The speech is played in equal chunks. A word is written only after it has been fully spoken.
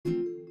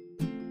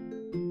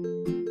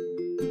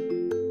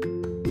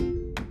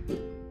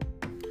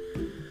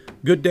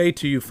Good day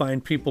to you,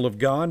 fine people of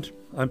God.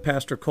 I'm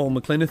Pastor Cole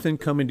McClenathan,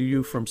 coming to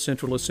you from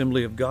Central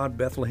Assembly of God,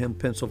 Bethlehem,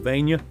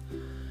 Pennsylvania.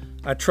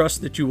 I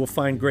trust that you will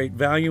find great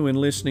value in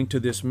listening to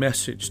this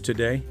message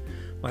today.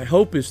 My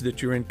hope is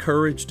that you're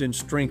encouraged and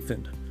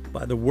strengthened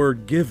by the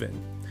word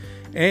given,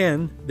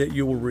 and that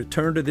you will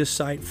return to this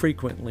site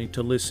frequently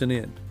to listen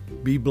in.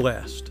 Be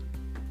blessed.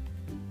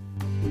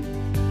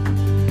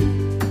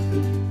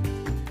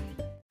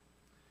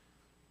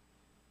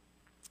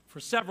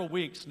 For several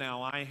weeks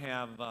now, I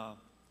have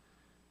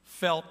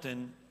felt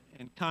and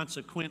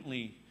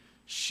consequently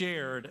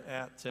shared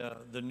at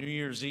the New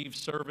Year's Eve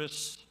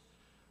service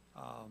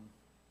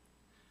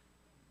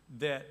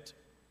that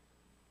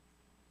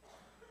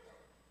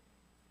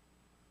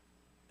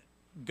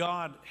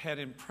God had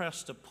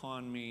impressed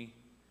upon me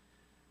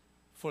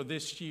for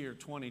this year,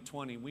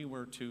 2020, we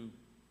were to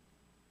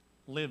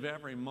live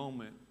every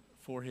moment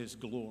for His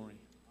glory.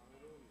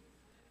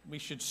 We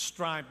should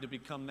strive to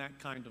become that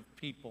kind of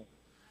people,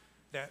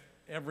 that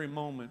every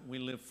moment we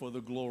live for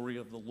the glory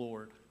of the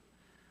Lord.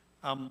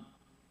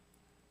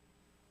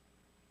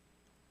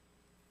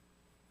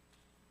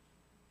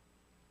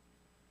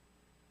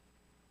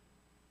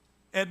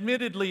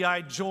 Admittedly,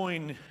 I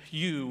join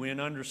you in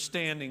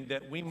understanding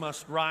that we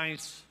must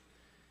rise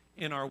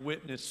in our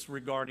witness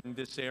regarding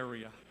this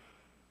area.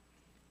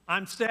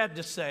 I'm sad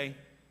to say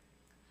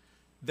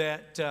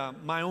that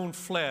my own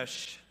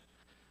flesh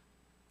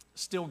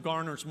still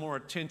garners more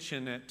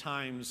attention at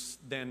times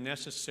than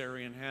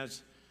necessary, and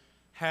has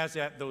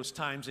at those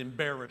times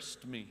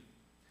embarrassed me,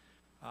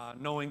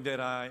 knowing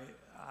that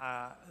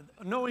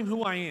knowing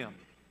who I am.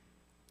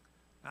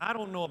 I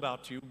don't know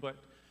about you, but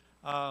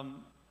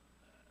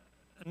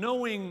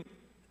knowing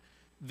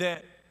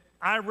that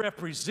I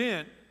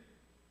represent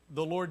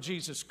the Lord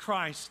Jesus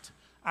Christ,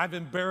 I've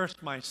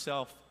embarrassed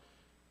myself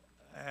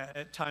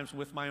at times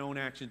with my own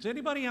actions.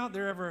 Anybody out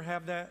there ever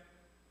have that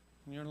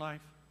in your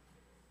life?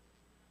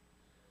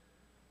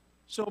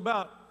 So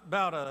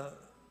about a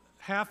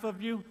half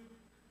of you.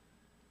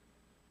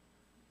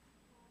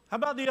 How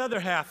about the other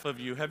half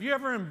of you? Have you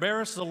ever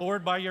embarrassed the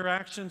Lord by your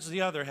actions?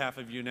 The other half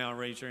of you now,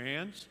 raise your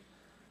hands.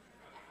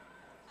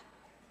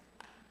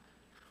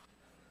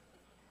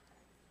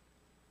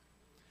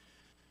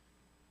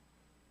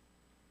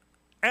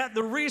 At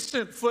the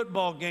recent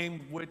football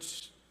game,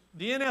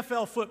 the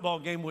NFL football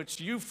game,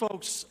 which you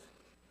folks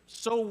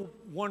so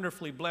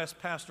wonderfully blessed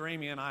Pastor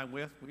Amy and I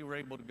with, we were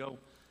able to go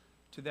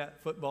to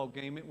that football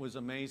game. It was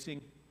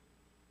amazing.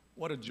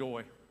 What a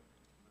joy.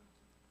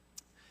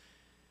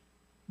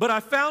 But I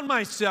found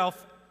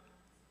myself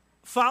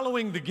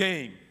following the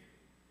game,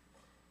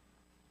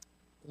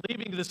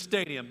 leaving the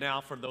stadium.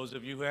 Now, for those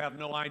of you who have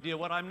no idea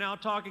what I'm now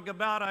talking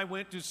about, I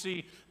went to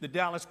see the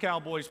Dallas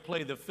Cowboys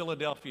play the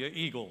Philadelphia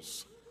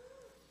Eagles.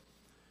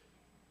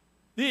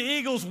 The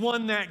Eagles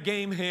won that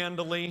game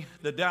handily.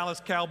 The Dallas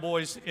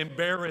Cowboys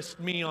embarrassed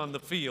me on the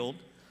field.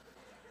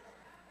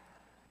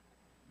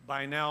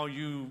 By now,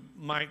 you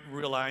might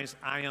realize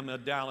I am a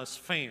Dallas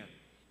fan.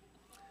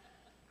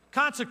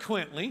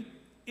 Consequently,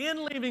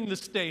 in leaving the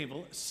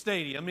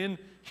stadium, in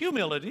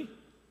humility,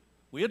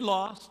 we had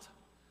lost.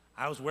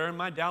 I was wearing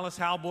my Dallas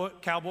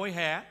Cowboy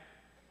hat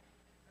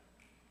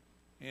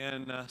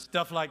and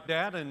stuff like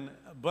that.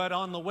 But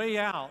on the way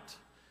out,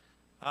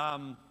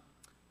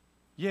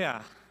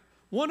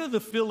 one of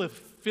the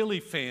Philly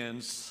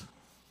fans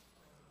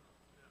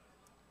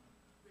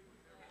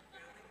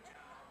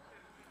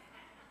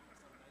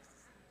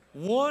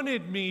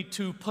wanted me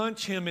to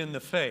punch him in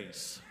the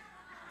face.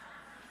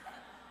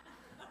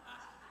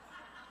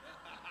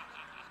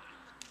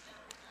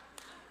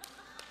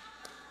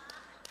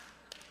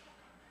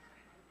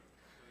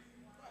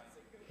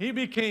 He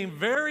became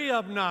very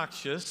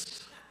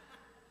obnoxious.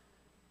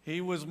 He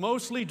was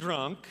mostly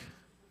drunk.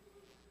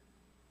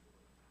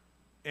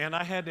 And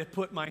I had to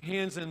put my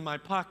hands in my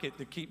pocket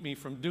to keep me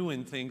from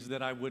doing things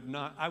that I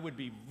would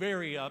be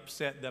very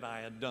upset that I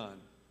had done.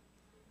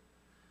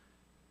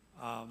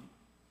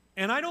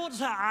 And I'm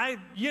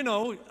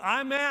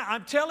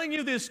telling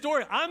you this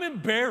story. I'm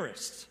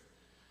embarrassed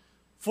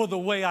for the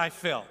way I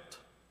felt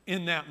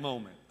in that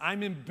moment.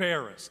 I'm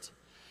embarrassed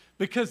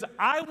because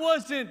I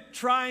wasn't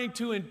trying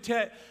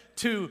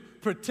to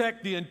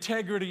protect the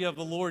integrity of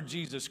the Lord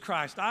Jesus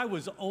Christ. I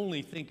was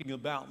only thinking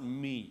about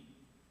me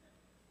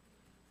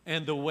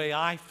and the way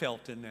I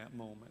felt in that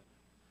moment.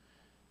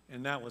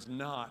 And that was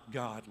not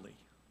godly.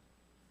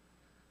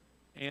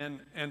 And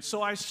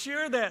so I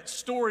share that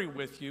story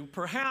with you.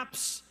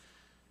 Perhaps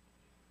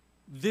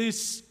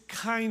these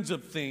kinds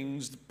of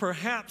things,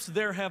 perhaps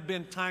there have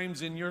been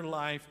times in your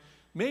life,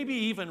 maybe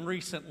even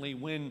recently,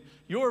 when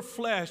your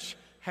flesh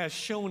has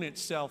shown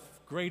itself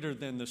greater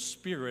than the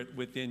Spirit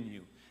within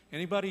you.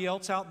 Anybody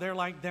else out there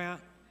like that?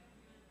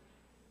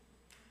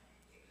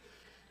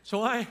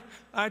 So I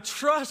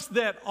trust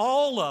that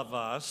all of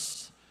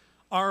us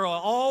are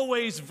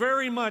always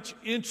very much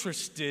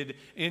interested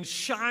in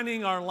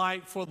shining our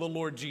light for the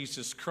Lord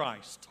Jesus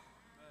Christ.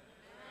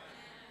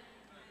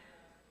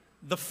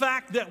 The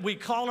fact that we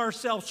call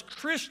ourselves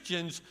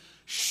Christians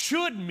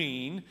should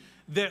mean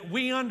that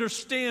we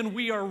understand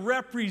we are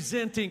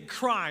representing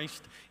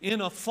Christ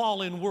in a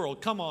fallen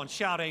world. Come on,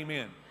 shout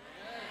amen.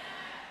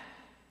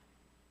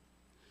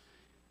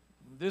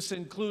 This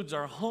includes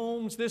our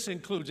homes. This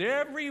includes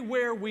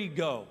everywhere we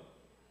go.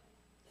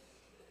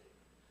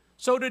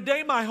 So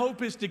today my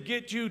hope is to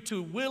get you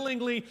to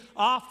willingly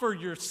offer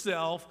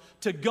yourself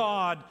to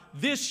God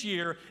this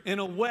year in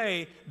a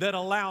way that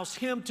allows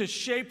Him to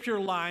shape your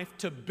life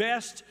to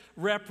best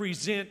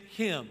represent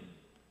Him.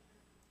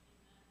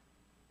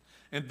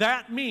 And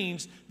that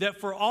means that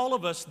for all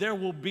of us there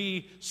will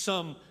be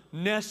some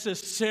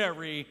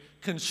necessary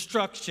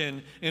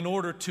construction in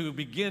order to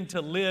begin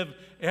to live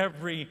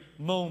every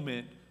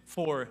moment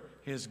for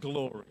His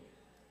glory.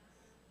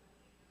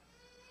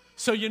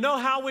 So you know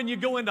how when you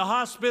go into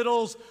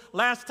hospitals,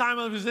 last time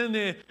I was in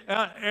the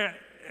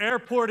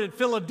airport in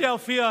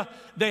Philadelphia,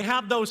 they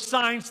have those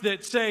signs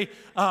that say,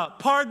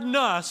 pardon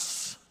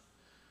us,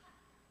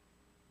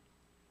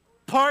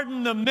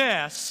 pardon the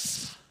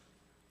mess,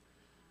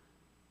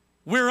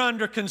 we're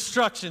under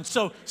construction.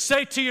 So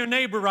say to your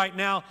neighbor right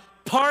now,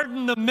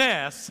 pardon the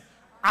mess,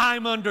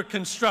 I'm under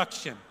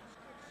construction.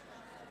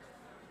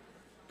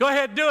 Go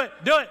ahead, do it,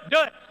 do it,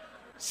 do it.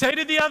 Say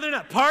to the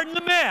other, pardon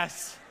the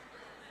mess,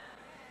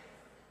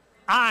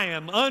 I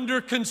am under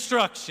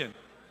construction.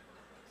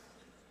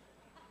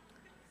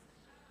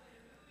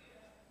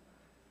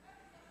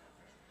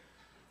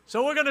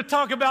 So we're going to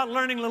talk about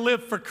learning to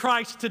live for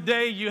Christ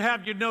today. You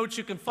have your notes.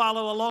 You can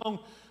follow along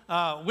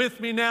with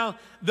me now.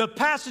 The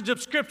passage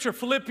of Scripture,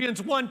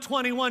 Philippians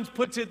 1:21,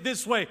 puts it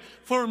this way.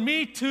 For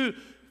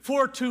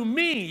to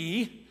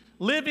me,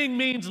 living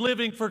means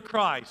living for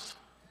Christ.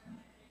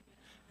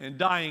 And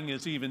dying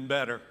is even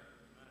better.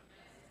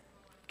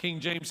 King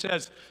James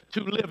says,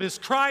 to live is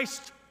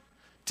Christ,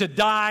 to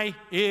die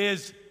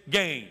is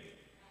gain.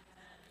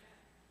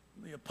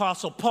 The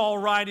Apostle Paul,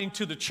 writing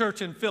to the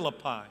church in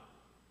Philippi,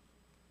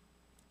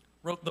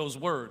 wrote those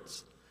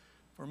words.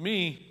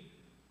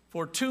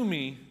 For to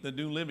me, the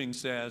New Living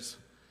says,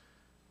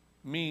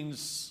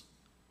 means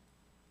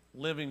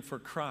living for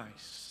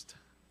Christ.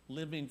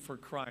 Living for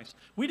Christ.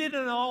 We did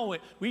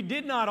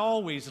not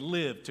always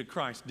live to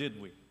Christ,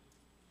 did we?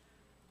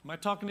 Am I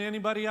talking to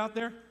anybody out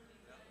there?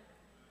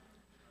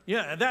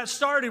 Yeah, that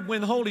started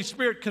when the Holy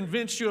Spirit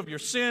convinced you of your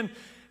sin,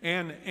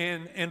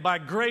 and by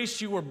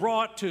grace you were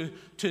brought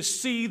to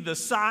see the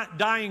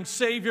dying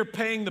Savior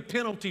paying the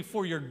penalty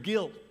for your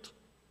guilt.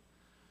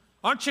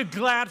 Aren't you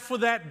glad for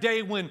that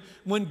day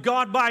when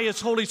God by His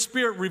Holy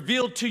Spirit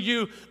revealed to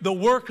you the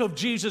work of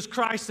Jesus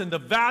Christ and the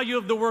value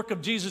of the work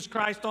of Jesus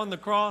Christ on the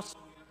cross?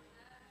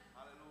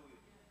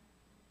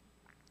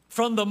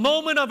 From the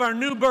moment of our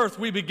new birth,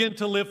 we begin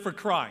to live for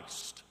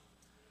Christ.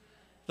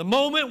 The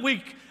moment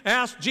we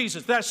ask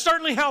Jesus, that's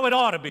certainly how it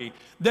ought to be,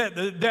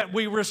 that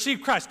we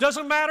receive Christ.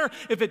 Doesn't matter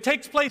if it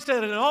takes place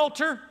at an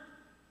altar.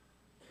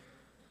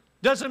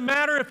 Doesn't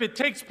matter if it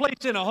takes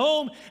place in a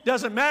home.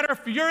 Doesn't matter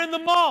if you're in the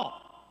mall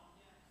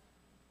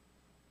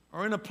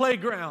or in a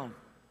playground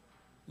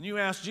and you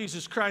ask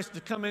Jesus Christ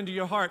to come into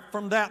your heart.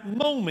 From that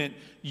moment,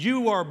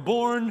 you are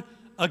born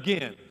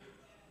again.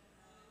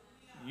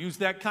 Use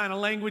that kind of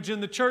language in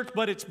the church,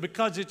 but it's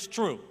because it's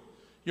true.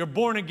 You're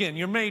born again.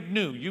 You're made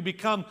new. You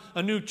become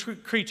a new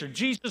creature.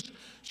 Jesus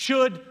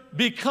should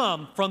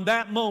become, from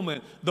that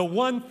moment, the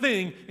one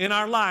thing in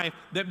our life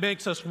that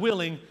makes us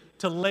willing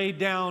to lay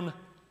down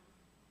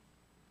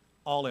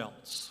all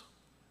else.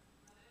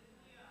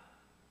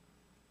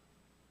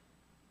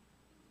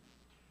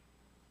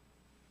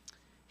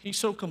 He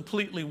so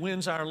completely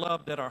wins our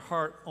love that our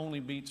heart only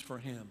beats for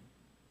Him.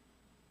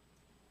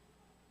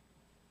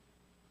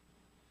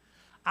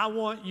 I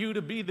want you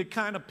to be the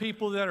kind of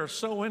people that are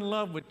so in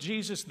love with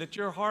Jesus that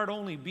your heart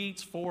only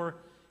beats for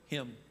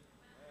Him.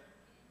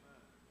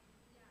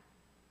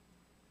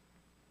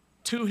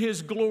 To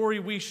His glory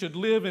we should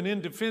live, and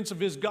in defense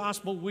of His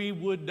gospel we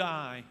would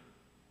die.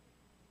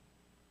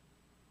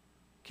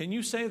 Can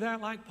you say that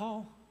like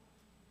Paul?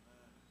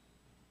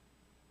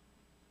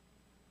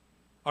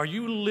 Are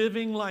you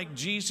living like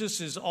Jesus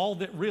is all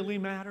that really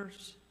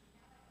matters?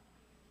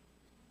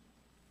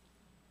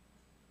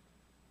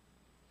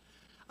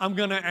 I'm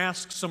going to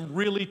ask some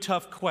really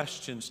tough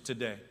questions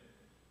today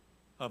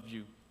of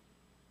you.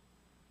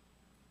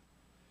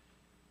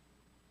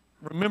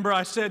 Remember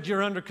I said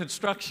you're under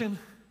construction?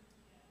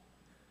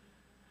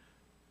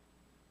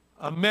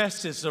 A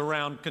mess is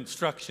around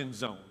construction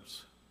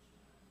zones.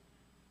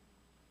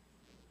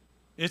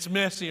 It's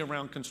messy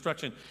around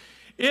construction.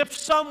 If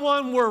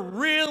someone were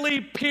really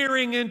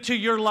peering into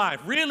your life,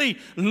 really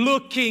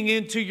looking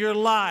into your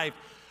life,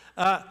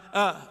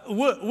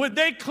 would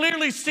they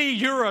clearly see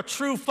you're a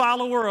true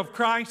follower of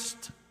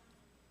Christ?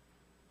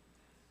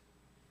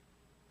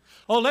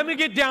 Oh, let me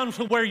get down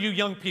to where you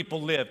young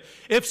people live.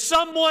 If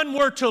someone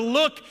were to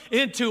look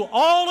into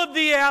all of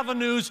the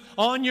avenues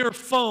on your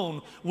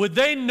phone, would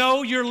they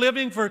know you're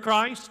living for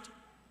Christ?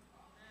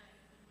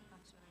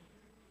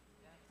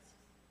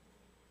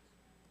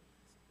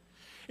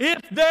 If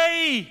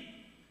they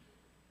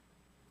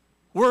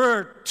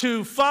were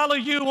to follow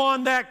you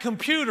on that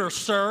computer,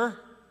 sir,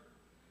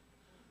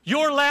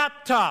 Your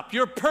laptop,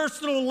 your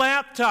personal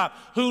laptop,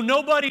 who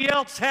nobody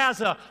else has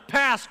a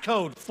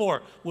passcode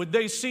for, would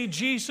they see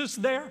Jesus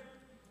there?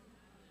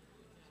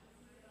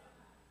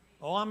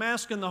 Oh, I'm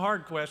asking the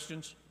hard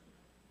questions.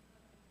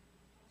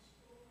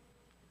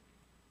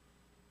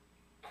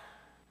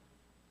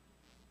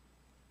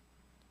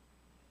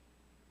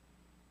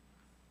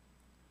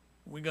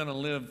 We're going to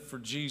live for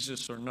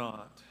Jesus or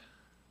not?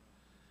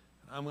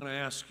 I'm going to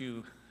ask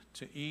you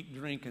to eat,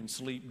 drink, and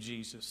sleep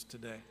Jesus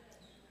today.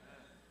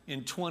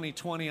 In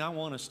 2020, I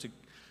want us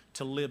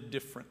to live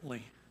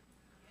differently.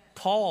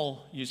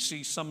 Paul, you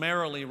see,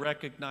 summarily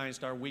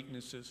recognized our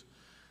weaknesses,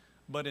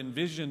 but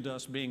envisioned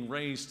us being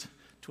raised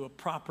to a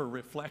proper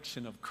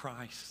reflection of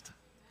Christ.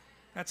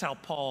 That's how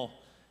Paul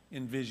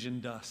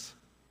envisioned us.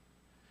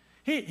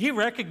 He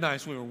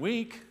recognized we were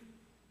weak.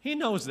 He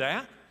knows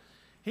that.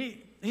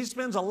 He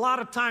spends a lot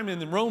of time in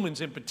the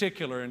Romans in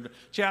particular, in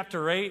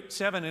chapter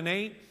 7 and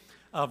 8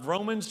 of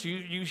Romans.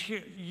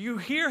 You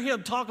hear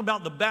him talk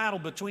about the battle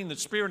between the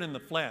spirit and the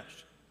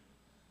flesh.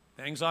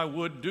 Things I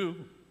would do,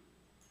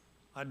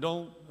 I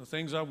don't. The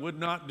things I would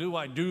not do,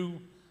 I do.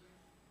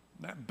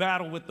 That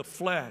battle with the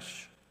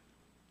flesh.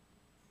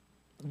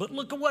 But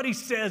look at what he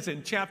says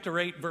in chapter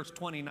 8, verse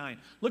 29.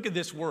 Look at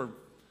this word.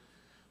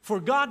 For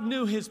God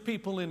knew his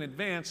people in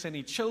advance, and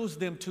he chose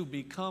them to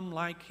become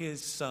like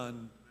his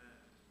Son.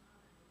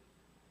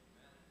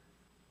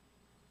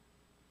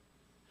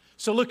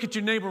 So look at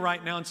your neighbor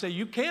right now and say,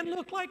 you can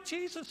look like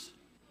Jesus.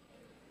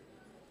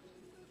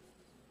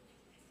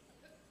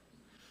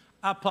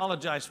 I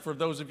apologize for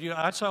those of you.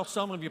 I saw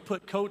some of you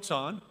put coats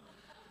on,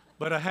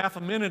 but a half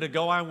a minute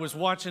ago I was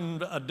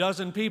watching a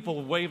dozen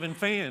people waving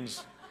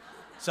fans.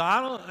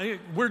 So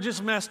we're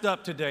just messed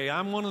up today.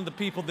 I'm one of the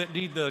people that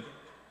need the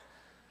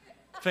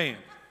fan.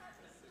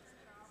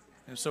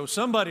 And so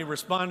somebody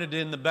responded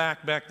in the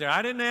back there.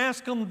 I didn't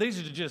ask them. These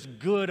are just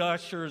good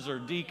ushers or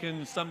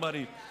deacons,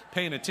 somebody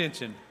paying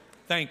attention.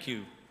 Thank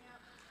you.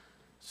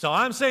 So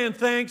I'm saying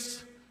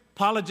thanks.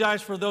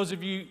 Apologize for those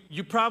of you.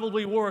 You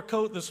probably wore a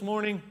coat this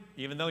morning,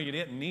 even though you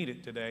didn't need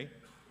it today.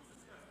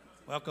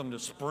 Welcome to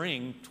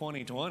spring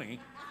 2020.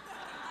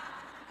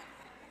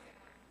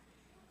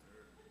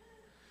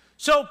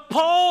 So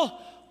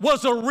Paul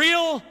was a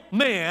real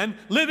man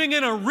living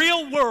in a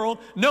real world,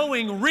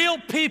 knowing real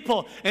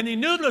people, and he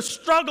knew the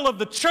struggle of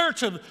the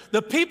church, of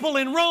the people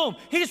in Rome.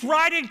 He's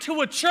writing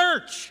to a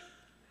church.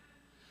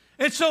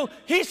 And so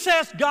he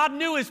says God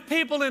knew his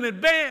people in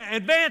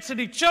advance, and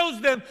he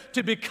chose them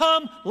to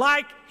become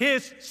like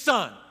his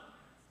Son.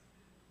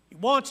 He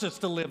wants us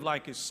to live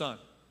like his Son.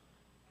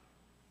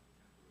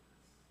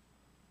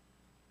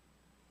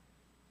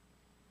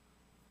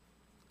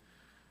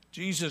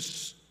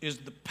 Jesus is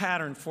the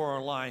pattern for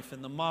our life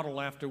and the model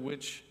after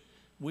which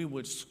we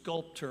would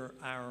sculpture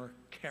our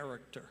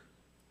character.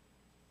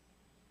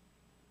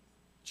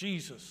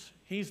 Jesus,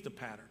 he's the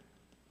pattern.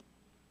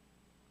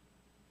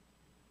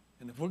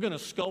 And if we're going to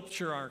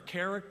sculpture our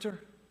character,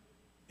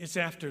 it's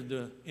after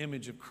the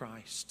image of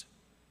Christ.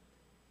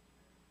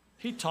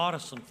 He taught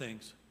us some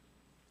things.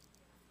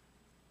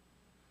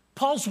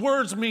 Paul's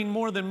words mean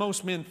more than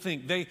most men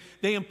think. They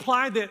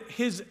imply that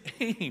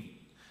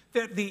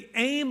that the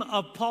aim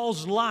of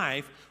Paul's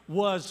life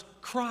was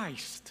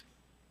Christ.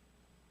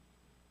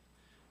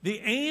 The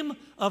aim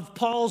of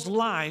Paul's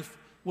life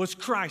was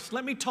Christ.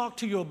 Let me talk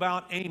to you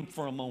about aim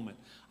for a moment.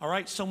 All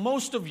right, so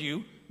most of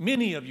you,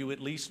 many of you at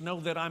least, know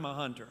that I'm a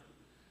hunter.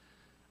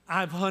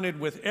 I've hunted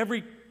with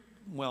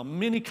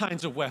many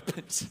kinds of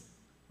weapons.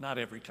 Not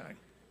every kind.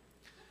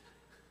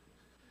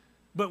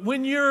 But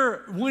when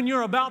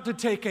you're about to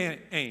take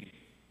aim,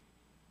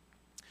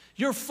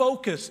 your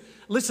focus.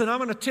 Listen, I'm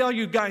going to tell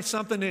you guys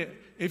something.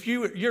 If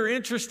you're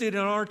interested in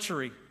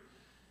archery,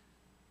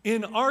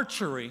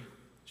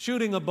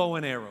 shooting a bow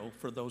and arrow,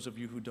 for those of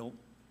you who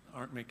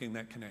aren't making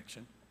that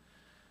connection,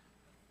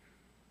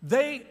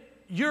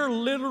 you're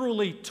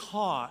literally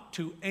taught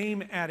to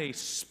aim at a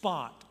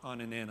spot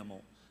on an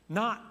animal,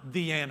 not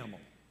the animal,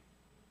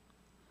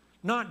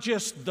 not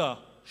just the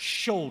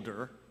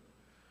shoulder.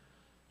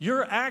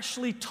 You're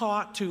actually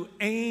taught to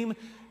aim.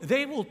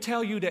 They will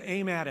tell you to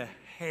aim at a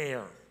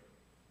hair.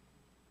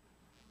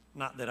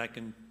 Not that I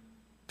can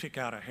pick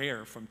out a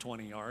hair from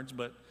 20 yards,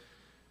 but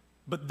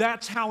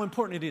that's how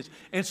important it is.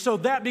 And so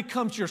that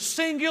becomes your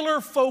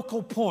singular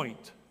focal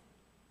point.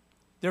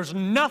 There's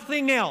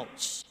nothing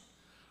else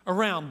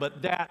around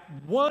but that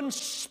one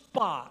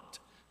spot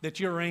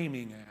that you're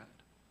aiming at.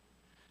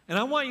 And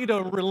I want you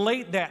to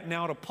relate that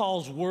now to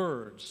Paul's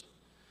words.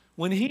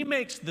 When he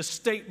makes the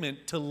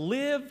statement, to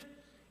live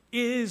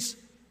is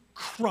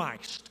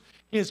Christ.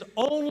 His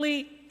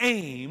only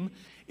aim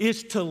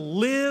is to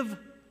live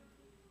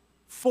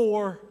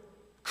for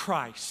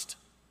Christ.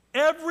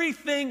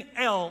 Everything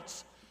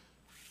else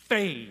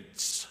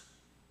fades.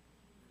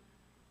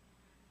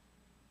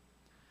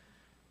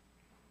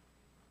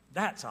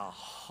 That's a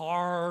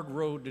hard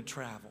road to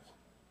travel.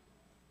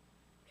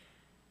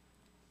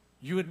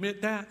 You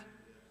admit that?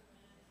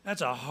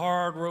 That's a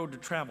hard road to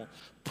travel.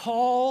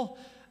 Paul,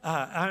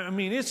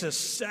 it's a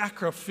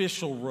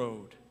sacrificial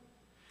road.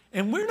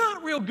 And we're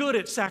not real good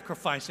at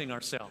sacrificing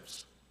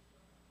ourselves.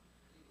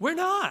 We're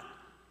not.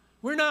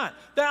 We're not.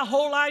 That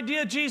whole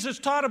idea Jesus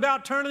taught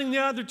about turning the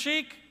other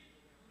cheek,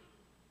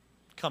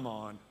 come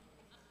on.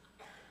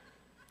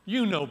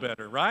 You know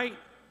better, right?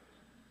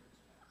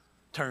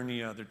 Turn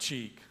the other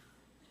cheek.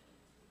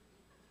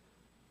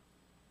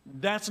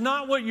 That's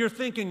not what you're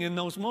thinking in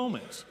those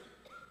moments,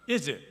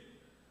 is it?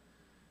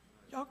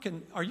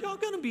 Are y'all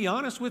going to be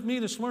honest with me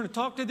this morning?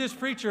 Talk to this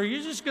preacher, or are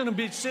you just going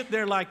to sit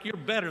there like you're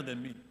better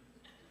than me?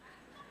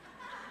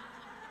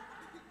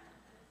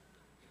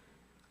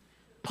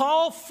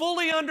 Paul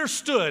fully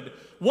understood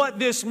what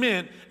this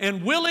meant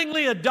and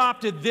willingly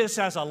adopted this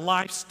as a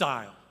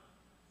lifestyle.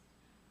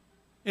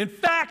 In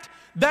fact,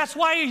 that's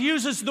why he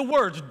uses the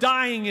words,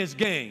 dying is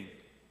gain.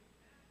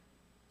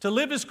 To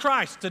live is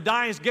Christ, to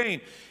die is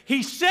gain.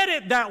 He said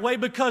it that way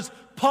because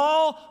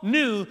Paul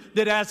knew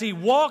that as he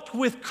walked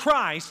with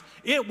Christ,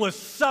 it was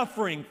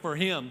suffering for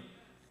him.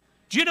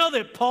 Do you know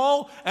that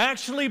Paul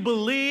actually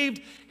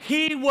believed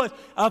he was,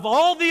 of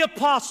all the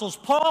apostles,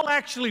 Paul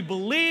actually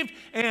believed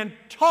and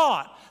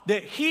taught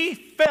that he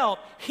felt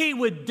he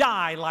would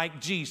die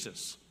like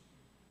Jesus.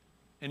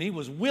 And he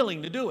was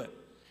willing to do it.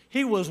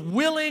 He was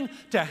willing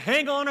to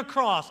hang on a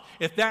cross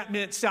if that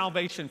meant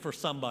salvation for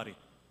somebody.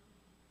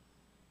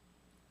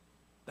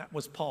 That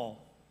was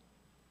Paul.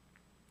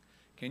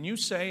 Can you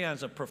say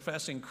as a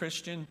professing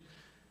Christian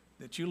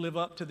that you live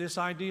up to this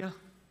idea?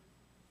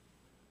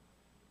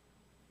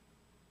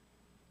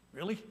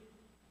 Really?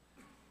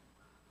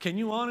 Can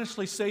you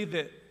honestly say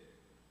that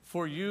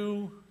for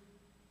you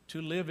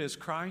to live is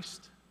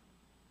Christ?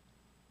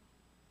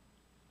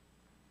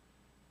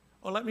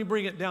 Well, let me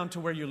bring it down to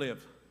where you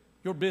live.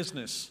 Your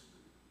business.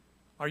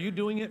 Are you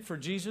doing it for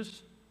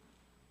Jesus?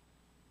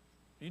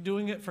 Are you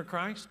doing it for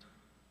Christ?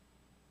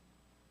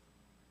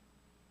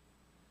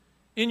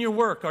 In your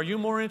work, are you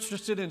more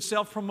interested in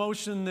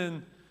self-promotion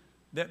than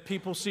that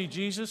people see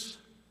Jesus?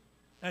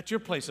 At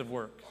your place of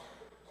work.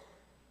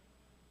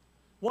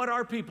 What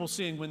are people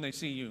seeing when they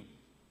see you?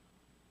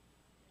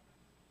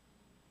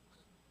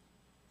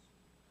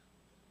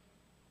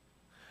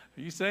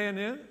 Are you saying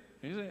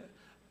it?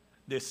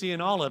 They're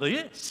seeing all of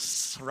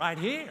this right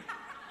here.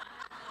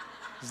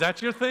 Is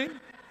that your thing?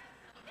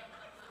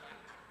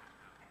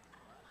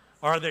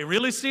 Are they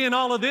really seeing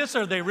all of this,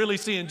 or are they really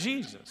seeing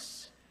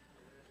Jesus?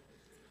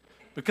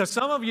 Because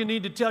some of you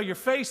need to tell your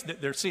face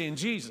that they're seeing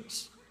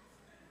Jesus.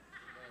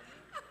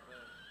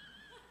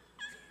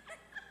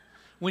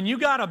 When you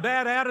got a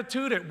bad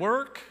attitude at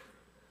work,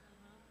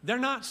 they're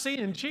not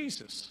seeing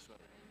Jesus.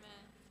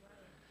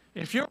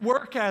 If your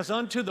work as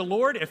unto the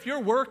Lord, if you're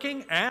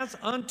working as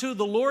unto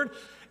the Lord,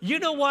 you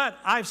know what?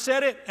 I've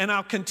said it, and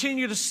I'll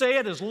continue to say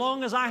it as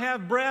long as I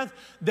have breath,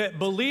 that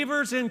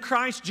believers in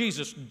Christ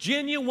Jesus,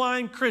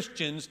 genuine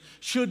Christians,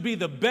 should be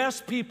the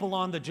best people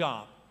on the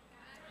job.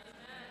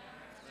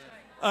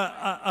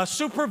 A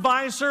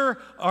supervisor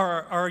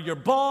or your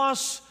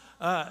boss,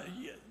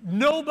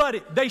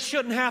 nobody, they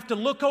shouldn't have to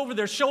look over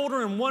their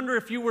shoulder and wonder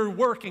if you were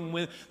working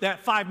with that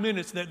 5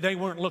 minutes that they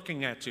weren't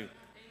looking at you.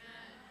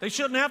 They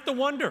shouldn't have to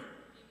wonder.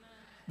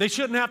 They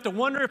shouldn't have to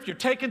wonder if you're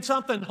taking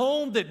something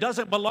home that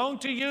doesn't belong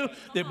to you,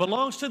 that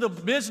belongs to the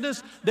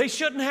business. They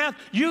shouldn't have.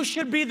 You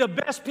should be the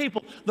best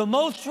people, the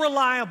most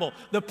reliable,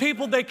 the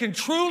people they can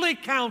truly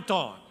count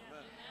on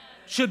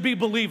should be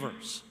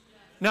believers.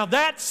 Now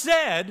that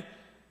said,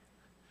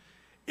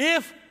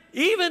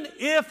 even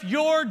if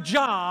your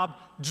job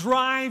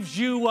drives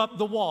you up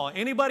the wall,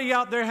 anybody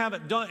out there have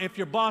it done? If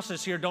your boss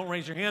is here, don't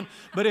raise your hand.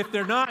 But if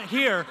they're not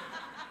here,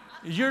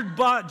 your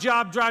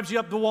job drives you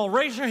up the wall,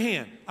 raise your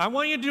hand. I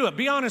want you to do it.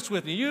 Be honest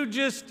with me.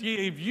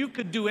 If you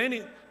could do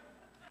any.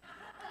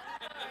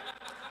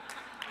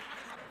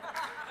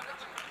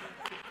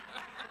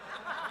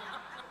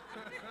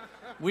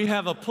 We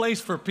have a place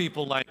for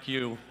people like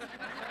you.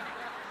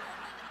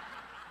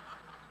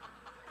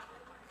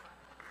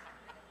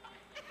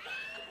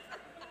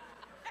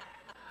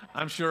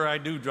 I'm sure I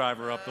do drive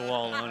her up the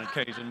wall on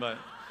occasion, but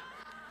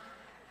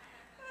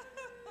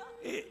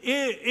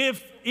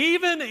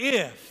even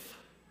if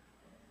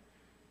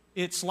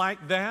it's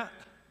like that,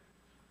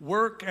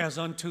 work as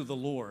unto the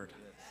Lord.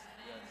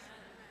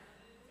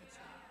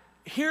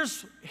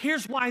 Here's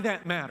why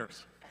that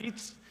matters.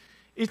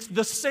 It's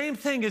the same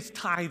thing as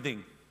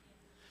tithing.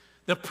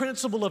 The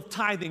principle of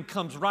tithing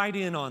comes right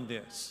in on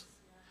this.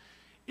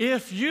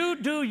 If you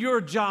do your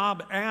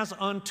job as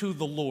unto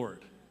the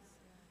Lord,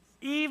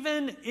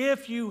 even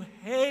if you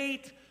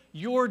hate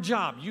your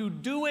job, you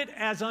do it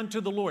as unto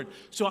the Lord.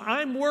 So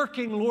I'm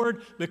working,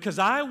 Lord, because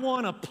I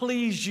want to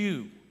please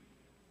you.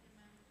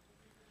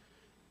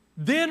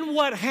 Then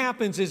what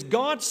happens is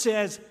God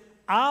says,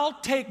 I'll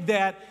take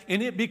that,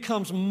 and it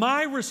becomes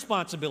my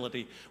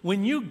responsibility.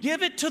 When you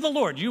give it to the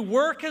Lord, you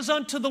work as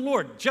unto the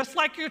Lord, just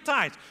like your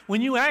tithes.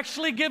 When you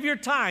actually give your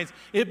tithes,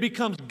 it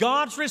becomes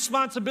God's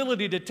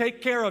responsibility to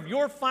take care of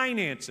your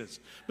finances.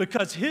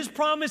 Because His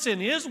promise in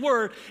His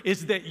word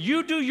is that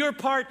you do your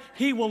part,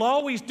 He will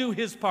always do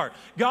His part.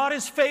 God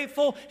is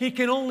faithful, He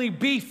can only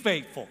be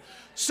faithful.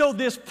 So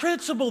this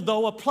principle,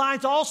 though,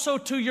 applies also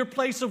to your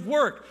place of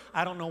work.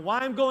 I don't know why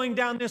I'm going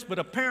down this, but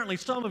apparently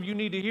some of you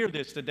need to hear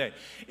this today.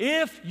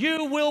 If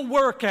you will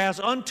work as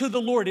unto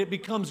the Lord, it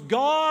becomes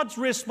God's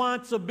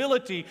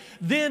responsibility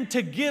then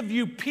to give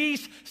you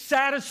peace,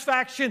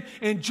 satisfaction,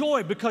 and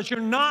joy, because you're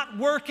not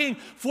working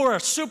for a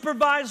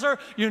supervisor.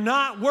 You're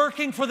not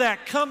working for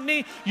that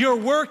company. You're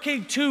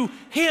working to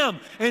Him.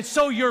 And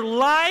so your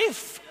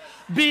life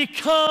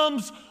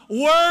becomes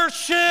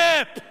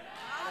worship.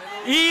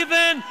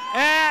 Even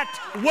at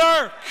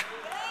work.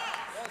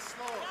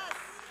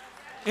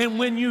 And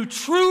when you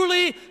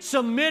truly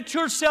submit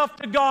yourself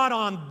to God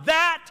on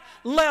that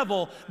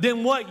level,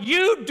 then what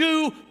you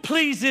do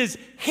pleases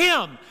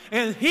Him.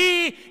 And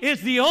He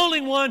is the only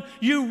one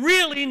you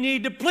really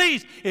need to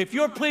please. If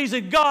you're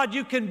pleasing God,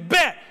 you can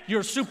bet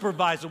your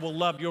supervisor will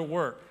love your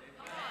work.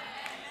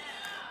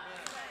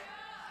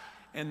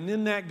 And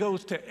then that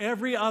goes to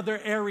every other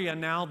area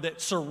now that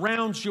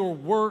surrounds your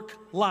work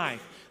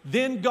life.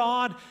 Then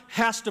God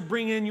has to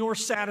bring in your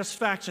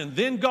satisfaction.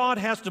 Then God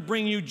has to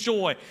bring you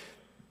joy.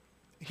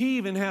 He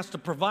even has to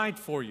provide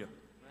for you.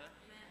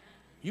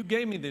 You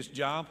gave me this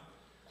job.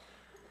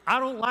 I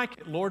don't like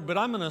it, Lord, but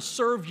I'm going to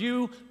serve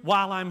you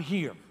while I'm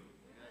here.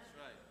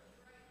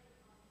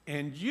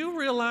 And you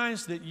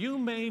realize that you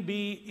may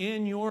be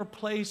in your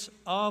place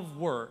of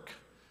work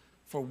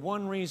for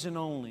one reason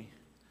only: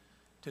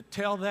 to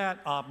tell that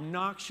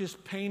obnoxious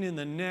pain in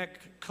the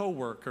neck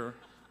coworker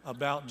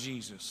about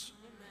Jesus.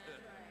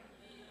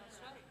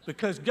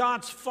 Because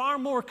God's far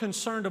more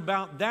concerned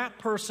about that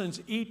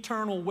person's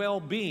eternal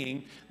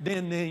well-being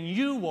than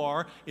you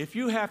are if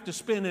you have to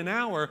spend an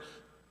hour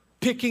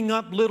picking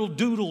up little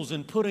doodles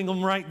and putting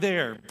them right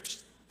there.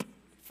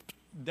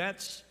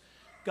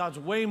 God's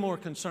way more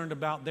concerned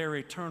about their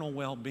eternal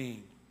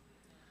well-being.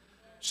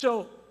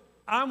 So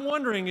I'm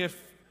wondering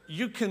if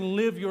you can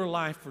live your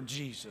life for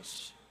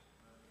Jesus.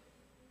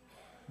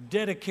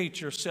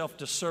 Dedicate yourself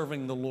to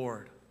serving the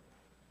Lord.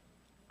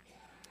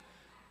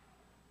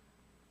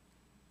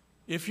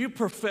 If you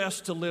profess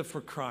to live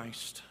for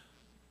Christ,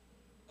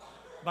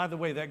 by the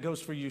way, that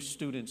goes for you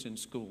students in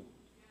school.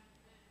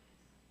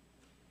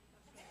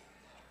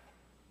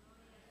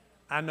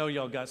 I know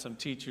y'all got some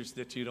teachers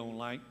that you don't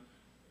like.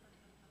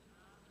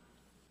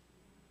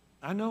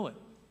 I know it.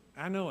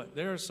 I know it.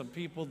 There are some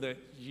people that,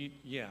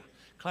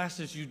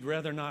 classes you'd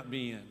rather not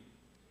be in.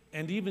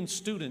 And even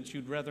students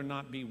you'd rather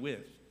not be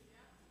with.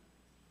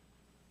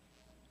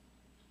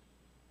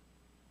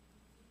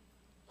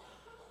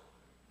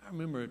 I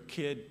remember a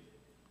kid,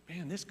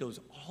 man, this goes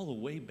all the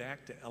way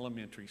back to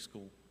elementary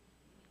school.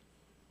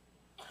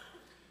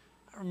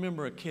 I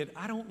remember a kid,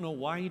 I don't know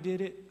why he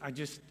did it.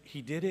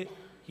 He did it.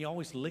 He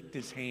always licked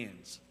his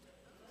hands.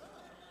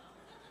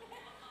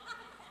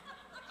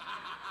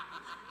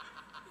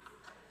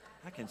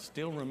 I can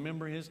still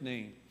remember his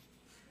name.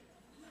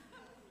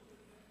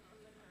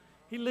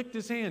 He licked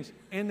his hands,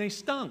 and they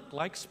stunk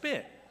like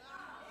spit.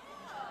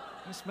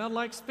 They smelled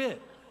like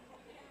spit.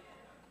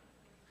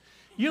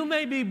 You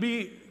may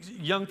be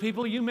young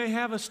people, you may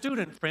have a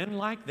student friend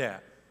like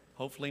that.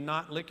 Hopefully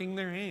not licking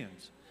their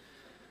hands.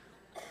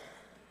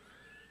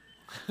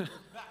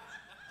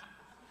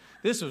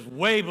 This was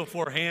way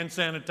before hand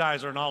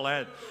sanitizer and all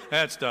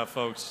that stuff,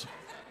 folks.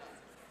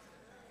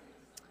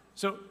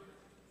 So,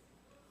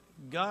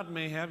 God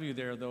may have you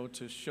there, though,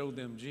 to show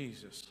them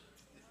Jesus.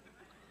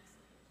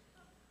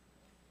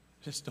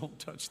 Just don't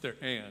touch their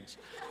hands.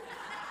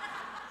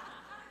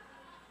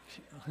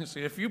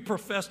 See, if you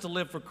profess to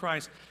live for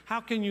Christ,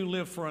 how can you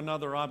live for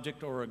another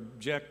object or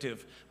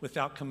objective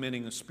without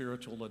committing a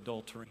spiritual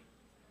adultery?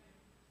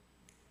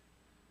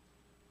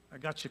 I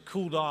got you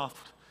cooled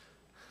off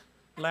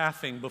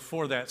laughing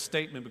before that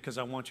statement because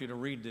I want you to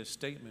read this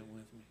statement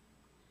with me.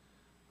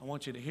 I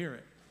want you to hear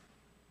it.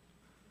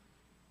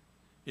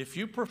 If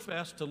you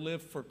profess to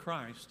live for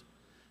Christ,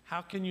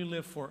 how can you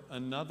live for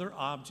another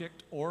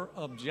object or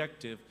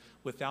objective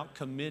without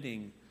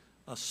committing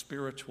a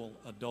spiritual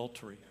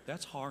adultery?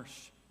 That's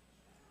harsh.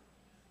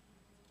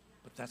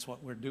 But that's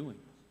what we're doing.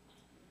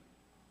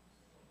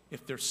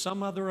 If there's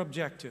some other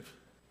objective,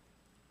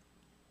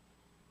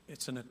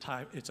 it's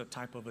a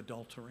type of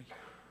adultery.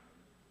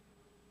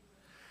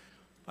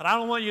 But I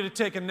don't want you to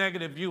take a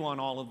negative view on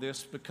all of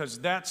this, because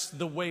that's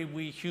the way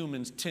we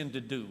humans tend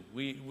to do.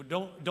 We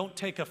don't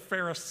take a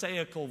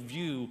Pharisaical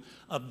view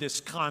of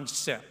this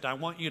concept. I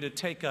want you to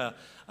take a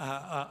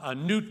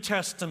New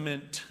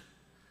Testament,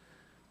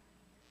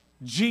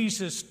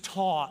 Jesus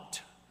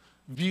taught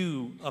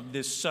view of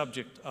this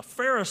subject. A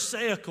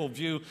Pharisaical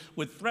view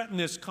would threaten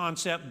this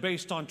concept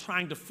based on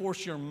trying to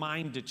force your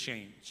mind to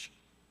change.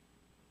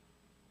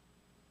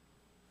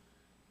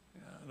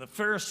 The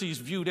Pharisees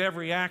viewed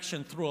every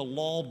action through a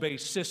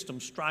law-based system,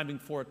 striving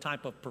for a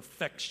type of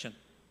perfection.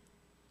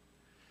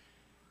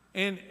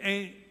 And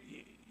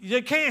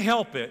they can't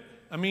help it.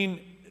 I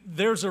mean,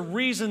 there's a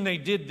reason they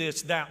did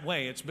this that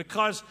way. It's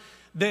because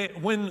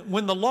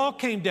when the law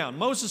came down,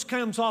 Moses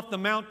comes off the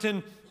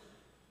mountain,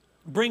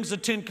 brings the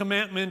 10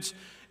 Commandments,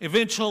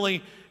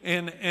 eventually,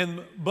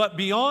 but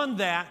beyond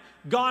that,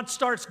 God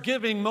starts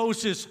giving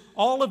Moses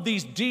all of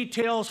these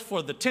details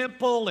for the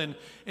temple. And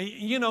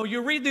you know,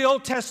 you read the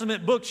Old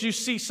Testament books, you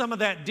see some of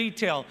that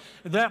detail,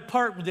 that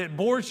part that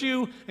bores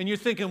you, and you're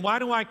thinking, why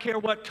do I care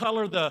what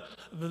color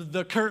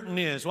the curtain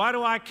is? Why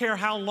do I care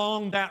how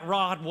long that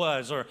rod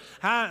was, or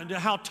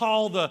how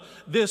tall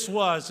this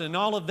was, and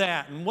all of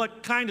that, and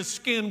what kind of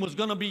skin was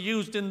going to be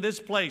used in this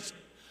place,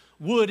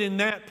 wood in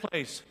that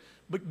place?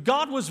 But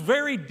God was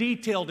very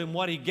detailed in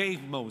what He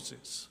gave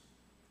Moses.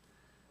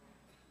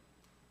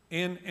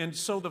 And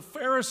so the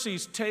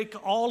Pharisees take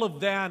all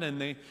of that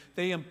and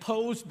they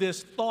impose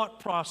this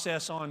thought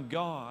process on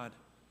God.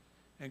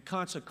 And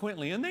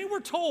consequently, and they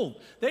were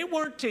told they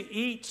weren't to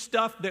eat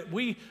stuff that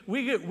we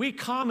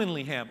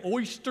commonly have,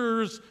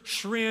 oysters,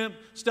 shrimp,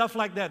 stuff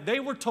like that. They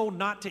were told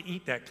not to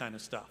eat that kind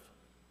of stuff.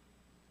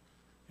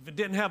 If it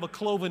didn't have a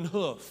cloven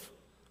hoof,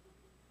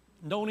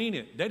 don't eat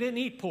it. They didn't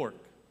eat pork.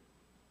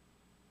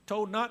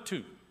 Told not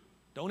to.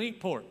 Don't eat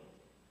pork.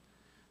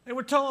 They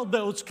were told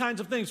those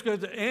kinds of things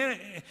because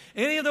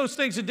any of those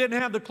things that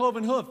didn't have the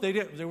cloven hoof,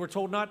 they were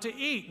told not to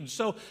eat. And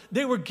so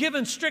they were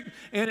given strict,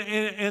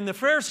 and the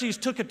Pharisees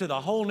took it to the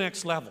whole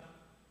next level.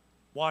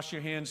 Wash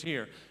your hands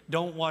here.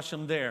 Don't wash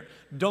them there.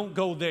 Don't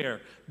go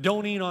there.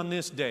 Don't eat on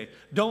this day.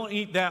 Don't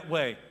eat that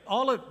way.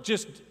 All of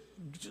just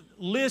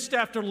list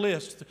after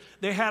list.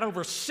 They had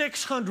over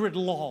 600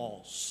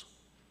 laws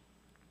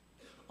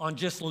on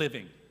just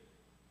living.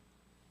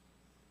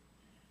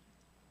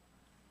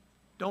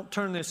 Don't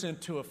turn this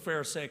into a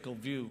pharisaical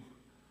view.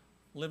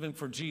 Living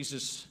for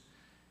Jesus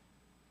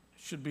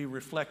should be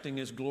reflecting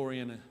His glory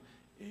in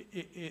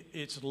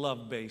it's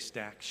love-based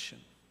action.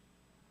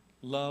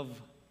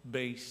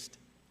 Love-based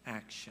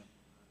action.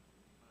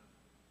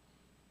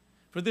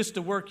 For this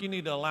to work, you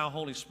need to allow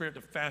Holy Spirit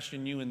to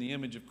fashion you in the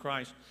image of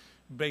Christ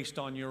based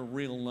on your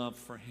real love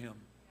for Him.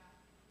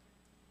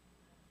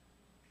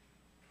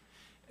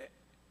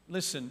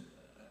 Listen,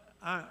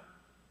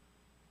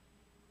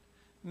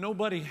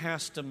 nobody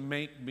has to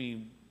make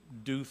me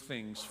do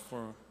things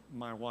for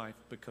my wife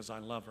because I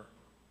love her.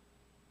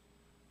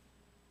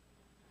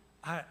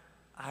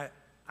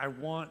 I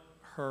want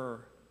her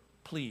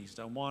pleased.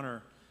 I want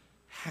her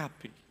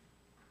happy.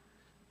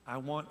 I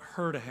want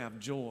her to have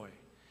joy.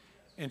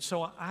 And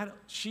so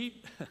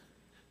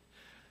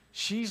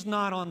she's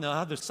not on the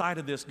other side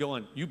of this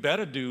going, you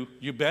better do,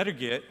 you better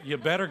get, you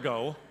better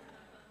go.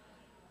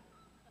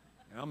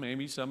 Well,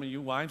 maybe some of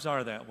you wives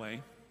are that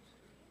way.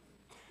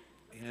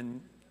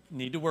 And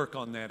need to work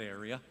on that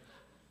area.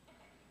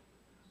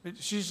 But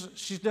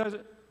she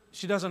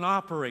doesn't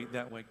operate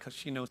that way because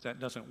she knows that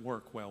doesn't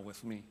work well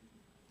with me.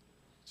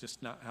 It's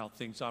just not how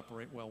things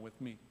operate well with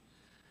me.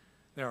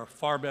 There are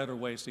far better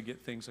ways to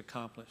get things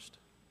accomplished.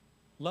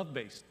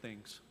 Love-based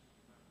things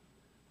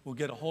will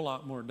get a whole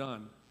lot more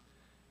done,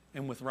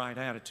 and with right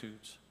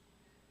attitudes.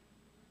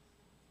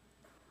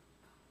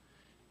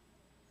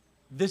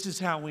 This is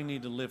how we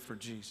need to live for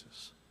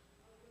Jesus,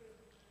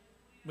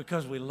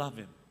 because we love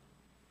Him.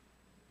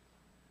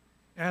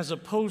 As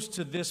opposed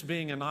to this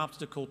being an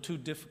obstacle too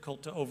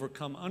difficult to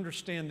overcome,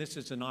 understand this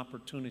is an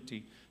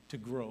opportunity to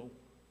grow.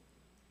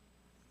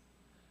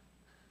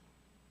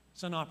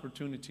 It's an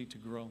opportunity to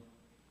grow.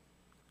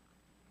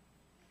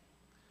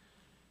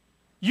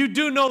 You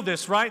do know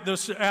this, right?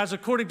 As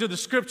according to the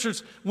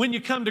Scriptures, when you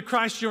come to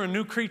Christ, you're a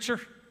new creature.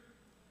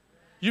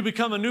 You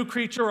become a new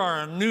creature or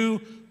a new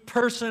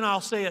person,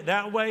 I'll say it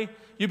that way.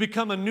 You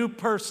become a new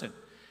person.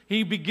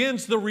 He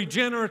begins the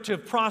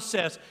regenerative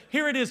process.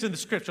 Here it is in the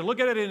Scripture. Look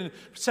at it in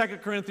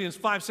 2 Corinthians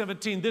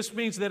 5:17. This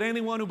means that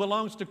anyone who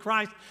belongs to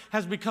Christ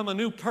has become a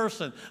new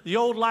person. The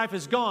old life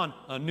is gone.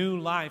 A new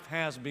life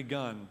has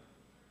begun.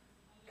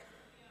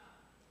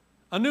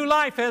 A new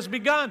life has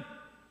begun.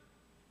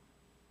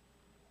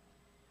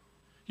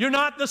 You're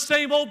not the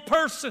same old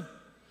person.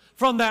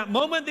 From that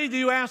moment that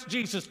you ask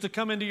Jesus to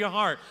come into your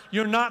heart,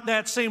 you're not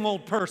that same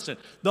old person.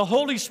 The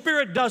Holy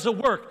Spirit does a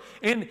work,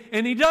 and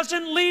He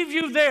doesn't leave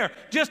you there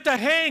just to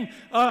hang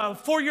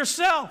for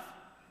yourself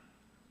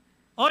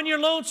on your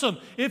lonesome.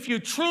 If you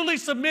truly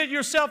submit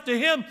yourself to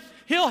Him,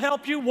 He'll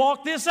help you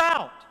walk this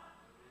out.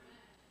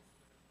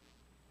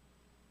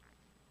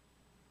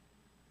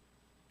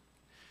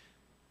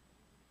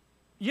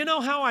 You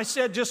know how I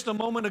said just a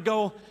moment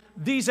ago,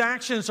 these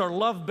actions are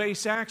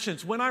love-based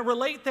actions. When I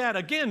relate that,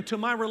 again, to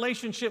my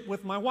relationship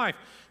with my wife.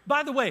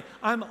 By the way,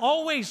 I'm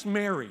always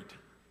married.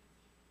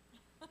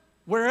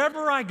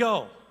 Wherever I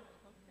go,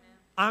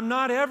 I'm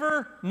not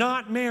ever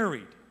not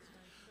married.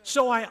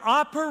 So I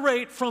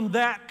operate from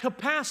that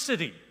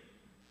capacity.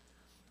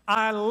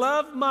 I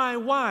love my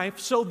wife,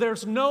 so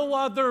there's no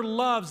other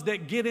loves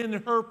that get in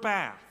her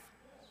path.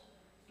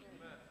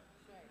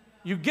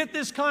 You get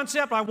this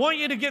concept? I want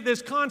you to get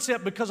this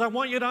concept because I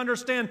want you to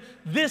understand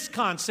this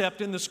concept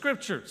in the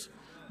Scriptures.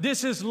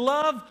 This is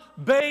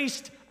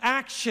love-based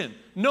action.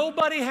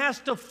 Nobody has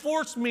to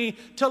force me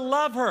to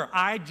love her.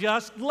 I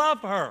just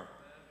love her.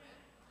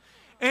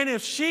 And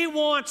if she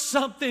wants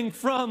something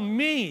from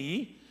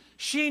me,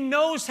 she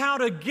knows how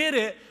to get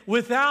it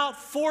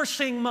without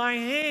forcing my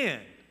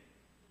hand.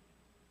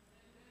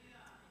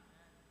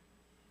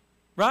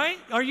 Right?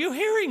 Are you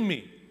hearing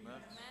me?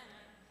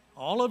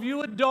 All of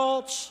you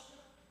adults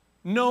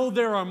know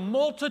there are a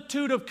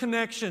multitude of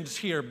connections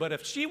here, but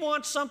if she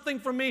wants something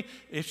from me,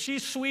 if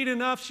she's sweet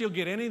enough, she'll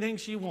get anything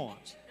she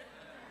wants.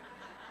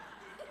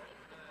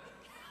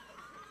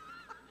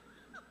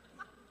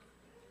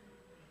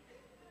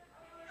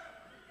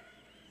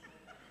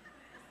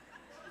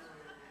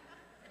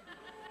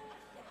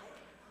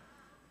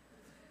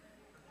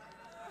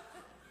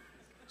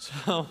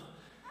 So,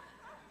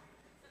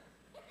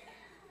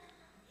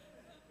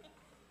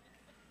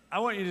 I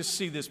want you to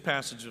see this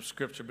passage of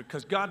Scripture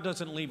because God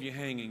doesn't leave you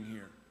hanging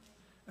here.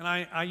 And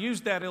I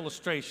used that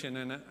illustration,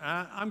 and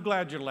I'm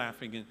glad you're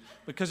laughing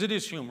because it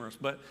is humorous,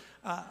 but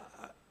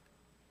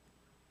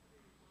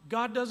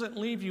God doesn't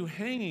leave you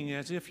hanging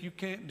as if you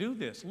can't do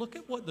this. Look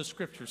at what the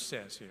Scripture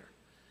says here.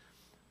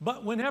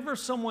 But whenever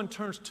someone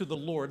turns to the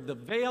Lord, the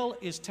veil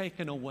is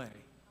taken away.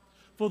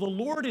 For the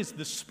Lord is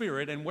the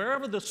Spirit, and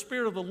wherever the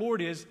Spirit of the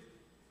Lord is,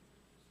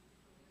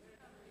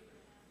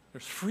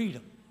 there's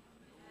freedom.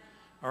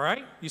 All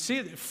right? You see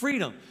it?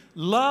 Freedom.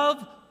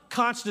 Love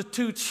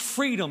constitutes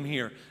freedom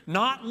here,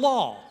 not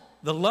law.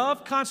 The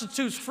love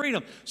constitutes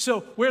freedom.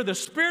 So where the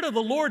Spirit of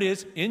the Lord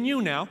is in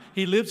you now,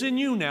 He lives in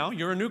you now,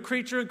 you're a new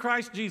creature in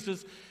Christ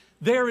Jesus,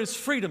 there is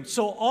freedom.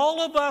 So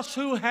all of us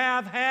who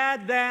have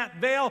had that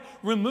veil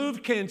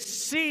removed can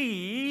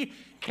see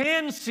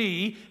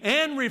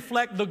and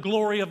reflect the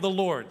glory of the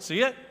Lord.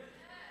 See it?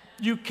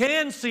 You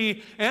can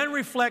see and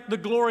reflect the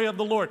glory of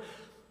the Lord.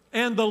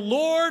 And the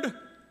Lord,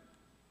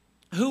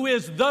 who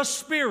is the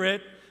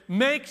Spirit,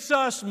 makes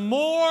us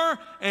more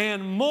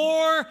and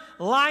more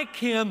like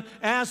Him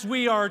as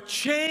we are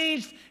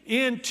changed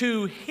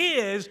into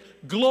His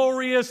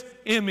glorious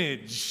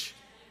image.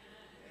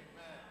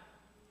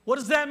 What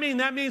does that mean?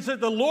 That means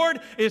that the Lord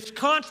is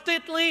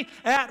constantly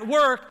at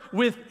work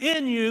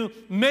within you,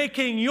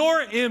 making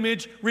your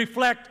image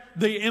reflect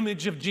the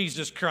image of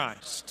Jesus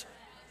Christ.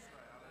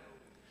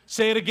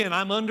 Say it again.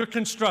 I'm under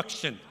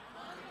construction.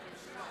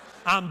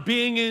 I'm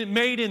being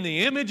made in the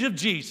image of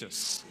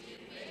Jesus.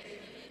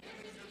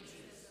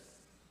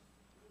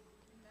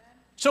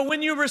 So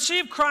when you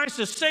receive Christ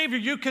as Savior,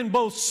 you can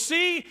both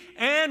see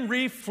and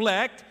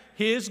reflect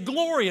His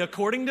glory,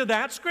 according to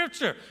that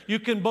Scripture. You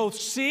can both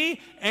see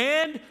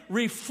and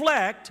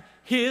reflect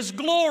His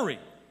glory.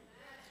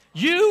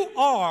 You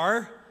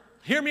are,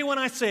 hear me when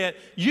I say it,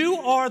 you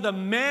are the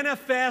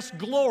manifest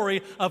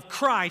glory of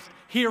Christ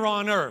here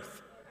on earth.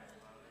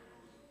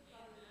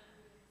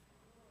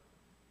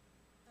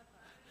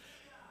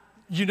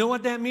 You know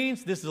what that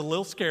means? This is a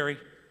little scary.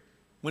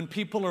 When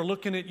people are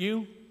looking at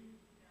you,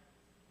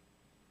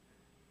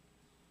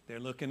 they're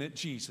looking at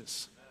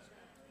Jesus.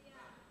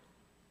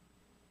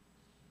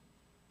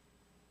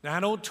 Now,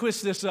 I don't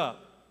twist this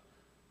up,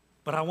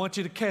 but I want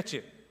you to catch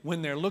it.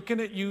 When they're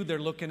looking at you, they're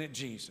looking at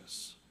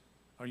Jesus.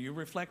 Are you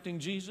reflecting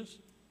Jesus?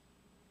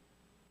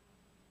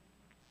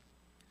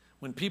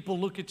 When people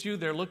look at you,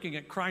 they're looking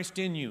at Christ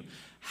in you.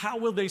 How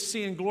will they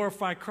see and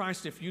glorify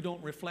Christ if you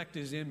don't reflect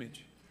His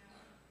image?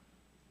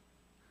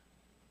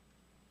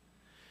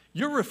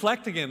 You're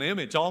reflecting an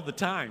image all the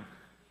time.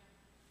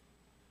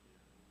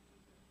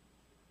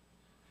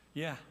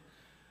 Yeah.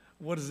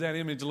 What does that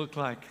image look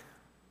like?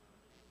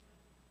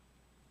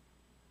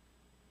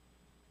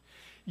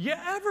 You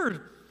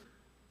ever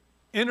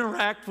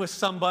interact with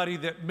somebody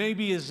that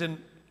maybe isn't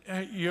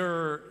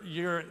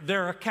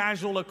they're a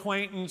casual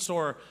acquaintance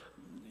or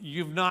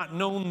you've not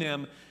known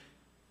them,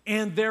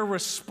 and their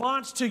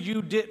response to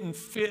you didn't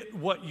fit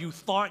what you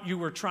thought you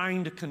were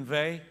trying to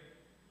convey?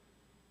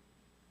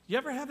 You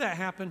ever have that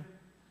happen?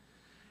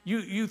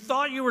 You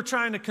thought you were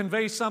trying to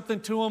convey something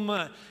to them,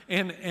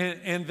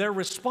 and their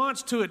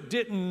response to it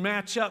didn't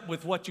match up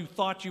with what you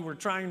thought you were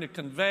trying to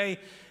convey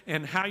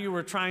and how you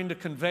were trying to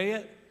convey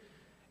it.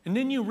 And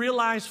then you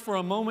realize for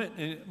a moment,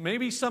 and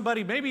maybe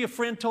a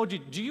friend told you,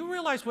 do you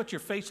realize what your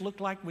face looked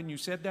like when you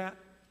said that?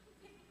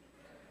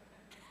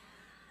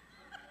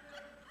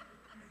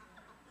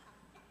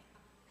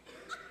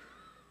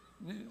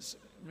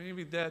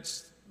 Maybe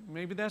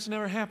that's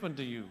never happened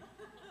to you.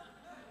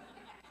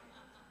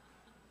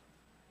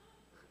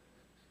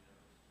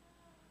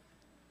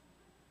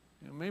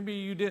 Maybe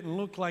you didn't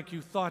look like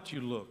you thought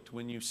you looked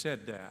when you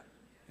said that.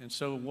 And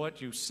so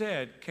what you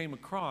said came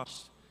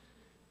across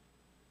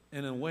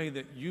in a way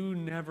that you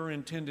never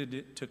intended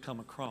it to come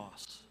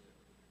across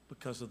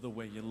because of the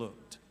way you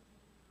looked.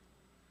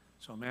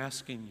 So I'm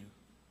asking you,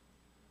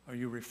 are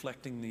you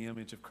reflecting the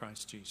image of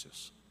Christ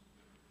Jesus?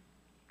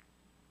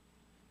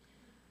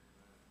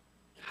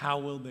 How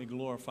will they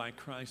glorify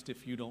Christ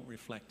if you don't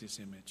reflect His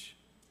image?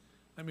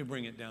 Let me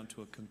bring it down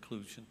to a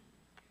conclusion.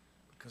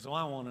 Because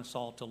I want us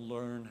all to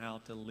learn how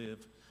to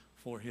live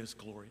for His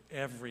glory.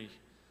 Every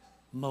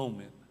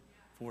moment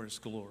for His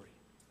glory.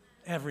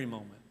 Every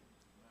moment.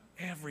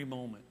 Every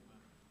moment.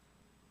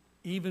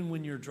 Even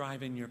when you're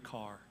driving your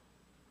car.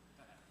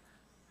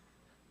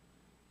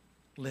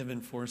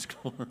 Living for His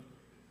glory.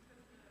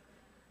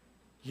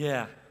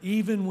 Yeah,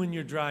 even when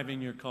you're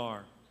driving your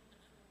car.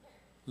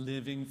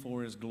 Living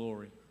for His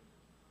glory.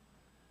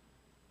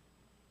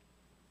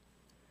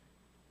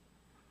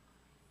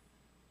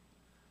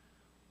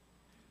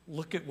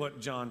 Look at what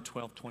John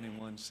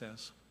 12:21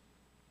 says.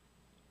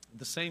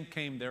 The same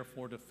came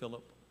therefore to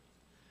Philip,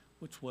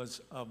 which was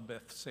of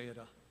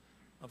Bethsaida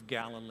of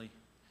Galilee,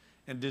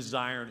 and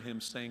desired him,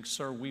 saying,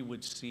 Sir, we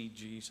would see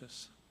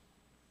Jesus.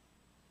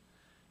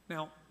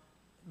 Now,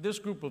 this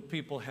group of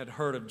people had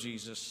heard of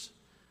Jesus,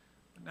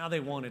 but now they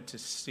wanted to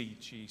see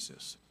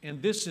Jesus.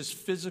 And this is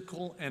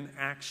physical and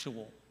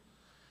actual.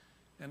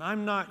 And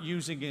I'm not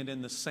using it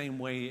in the same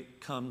way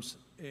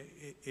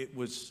it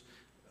was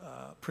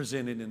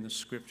presented in the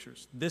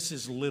Scriptures. This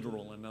is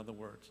literal, in other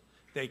words.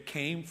 They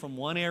came from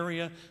one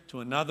area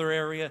to another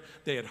area.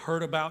 They had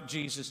heard about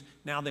Jesus.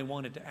 Now they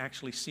wanted to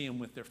actually see him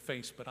with their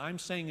face. But I'm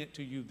saying it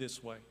to you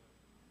this way.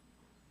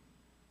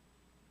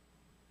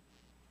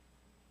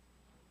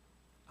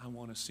 I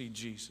want to see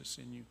Jesus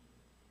in you.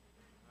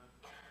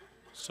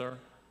 Sir,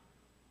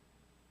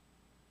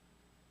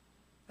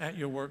 at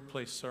your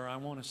workplace, sir, I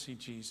want to see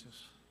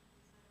Jesus.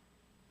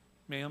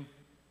 Ma'am,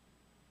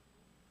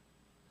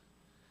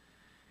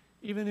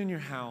 even in your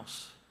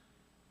house,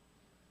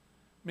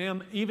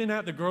 ma'am, even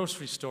at the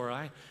grocery store,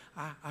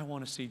 I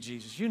want to see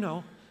Jesus. You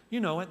know,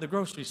 at the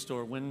grocery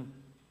store when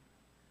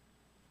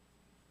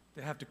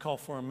they have to call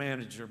for a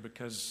manager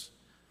because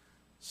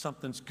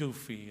something's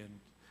goofy and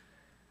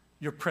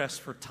you're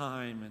pressed for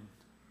time and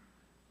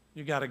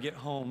you got to get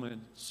home at a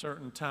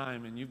certain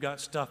time and you've got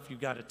stuff you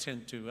got to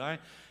tend to.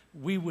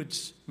 We would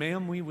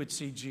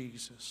see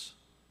Jesus.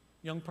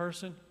 Young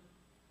person,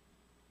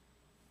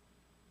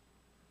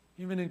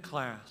 even in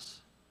class,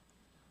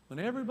 when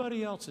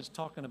everybody else is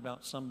talking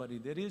about somebody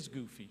that is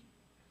goofy,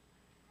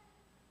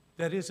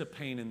 that is a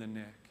pain in the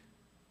neck,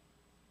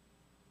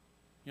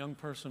 young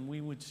person,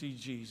 we would see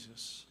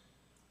Jesus.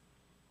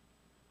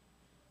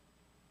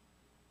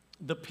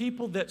 The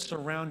people that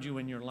surround you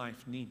in your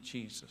life need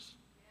Jesus.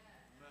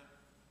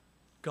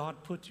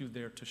 God put you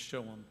there to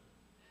show them.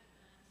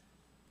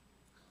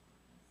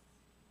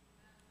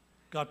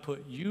 God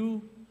put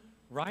you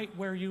right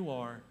where you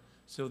are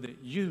so that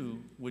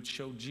you would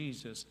show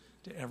Jesus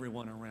to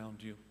everyone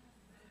around you.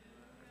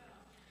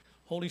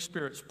 Holy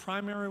Spirit's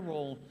primary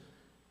role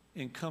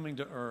in coming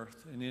to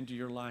earth and into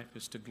your life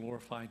is to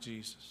glorify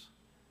Jesus.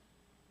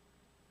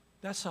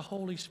 That's the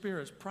Holy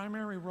Spirit's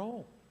primary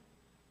role,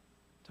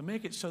 to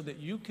make it so that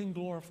you can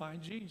glorify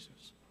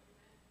Jesus.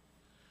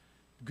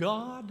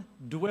 God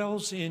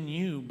dwells in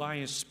you by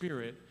His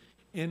Spirit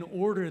in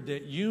order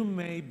that you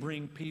may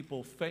bring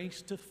people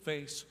face to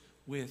face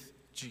with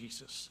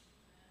Jesus.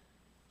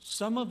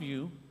 Some of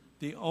you,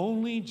 the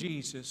only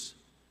Jesus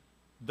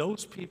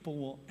those people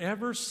will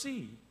ever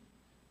see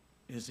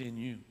is in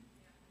you.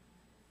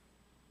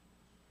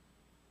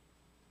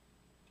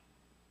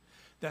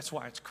 That's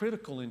why it's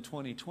critical in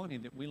 2020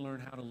 that we learn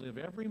how to live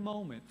every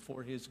moment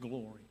for His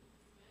glory.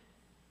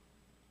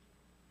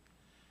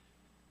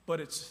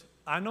 But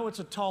I know it's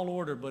a tall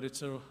order, but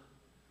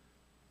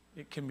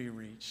it can be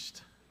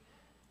reached.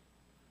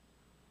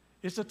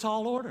 It's a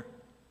tall order.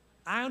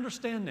 I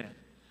understand that.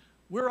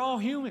 We're all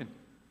human.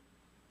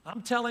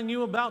 I'm telling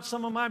you about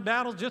some of my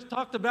battles. Just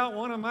talked about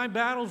one of my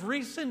battles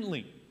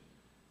recently.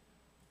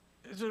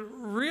 It's a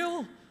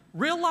real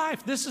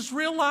life. This is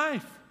real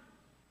life.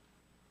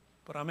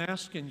 But I'm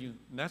asking you,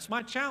 and that's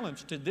my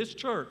challenge to this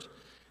church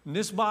and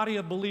this body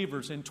of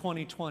believers in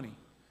 2020,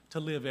 to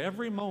live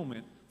every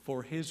moment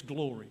for His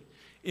glory.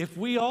 If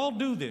we all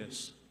do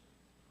this,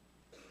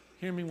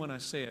 hear me when I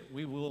say it,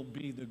 we will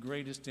be the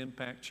greatest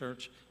impact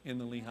church in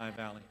the Lehigh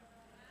Valley.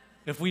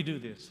 If we do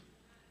this.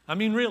 I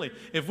mean, really,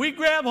 if we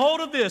grab hold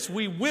of this,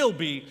 we will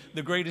be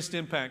the greatest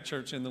impact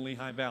church in the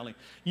Lehigh Valley.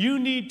 You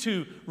need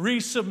to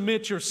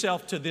resubmit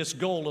yourself to this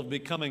goal of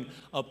becoming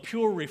a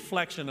pure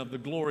reflection of the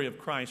glory of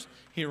Christ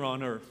here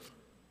on earth.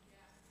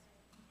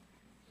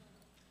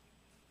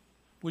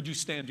 Would you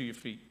stand to your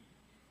feet?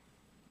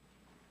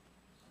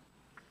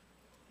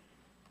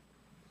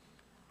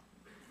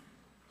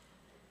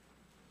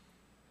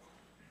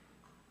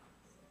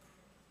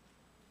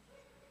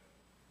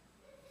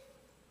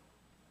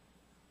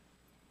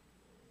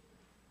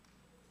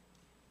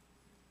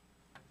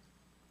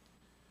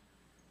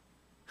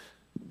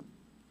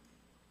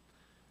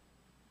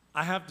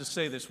 I have to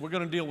say this. We're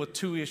going to deal with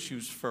two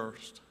issues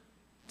first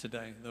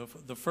today.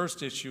 The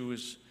first issue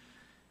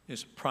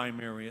is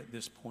primary at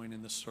this point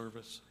in the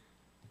service.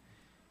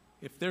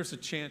 If there's a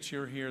chance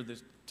you're here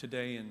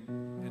today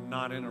and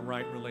not in a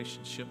right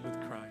relationship with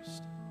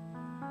Christ,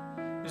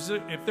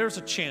 if there's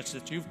a chance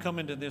that you've come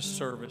into this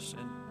service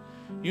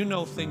and you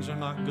know things are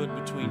not good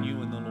between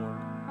you and the Lord,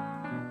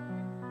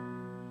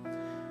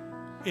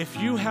 if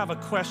you have a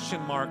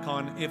question mark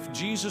on if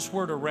Jesus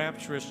were to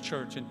rapture His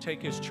church and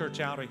take His church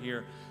out of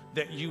here,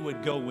 that you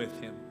would go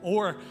with Him.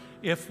 Or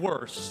if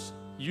worse,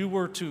 you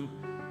were to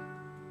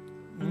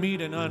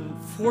meet an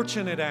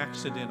unfortunate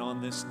accident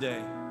on this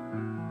day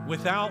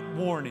without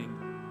warning,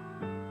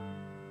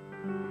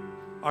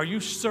 are you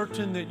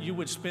certain that you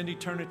would spend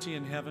eternity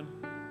in heaven?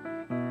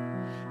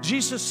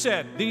 Jesus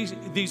said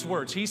these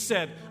words. He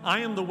said, I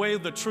am the way,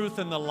 the truth,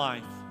 and the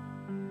life.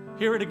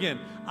 Hear it again.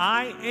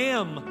 I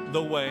am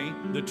the way,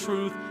 the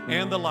truth,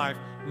 and the life.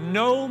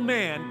 no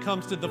man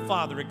comes to the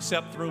Father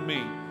except through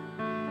me.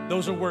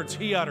 Those are words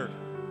he uttered.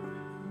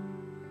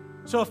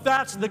 So if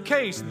that's the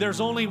case,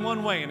 there's only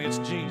one way, and it's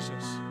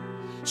Jesus.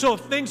 So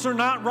if things are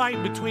not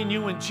right between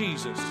you and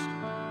Jesus,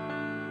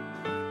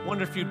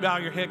 wonder if you'd bow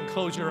your head and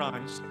close your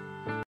eyes.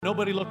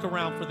 Nobody look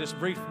around for this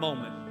brief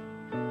moment.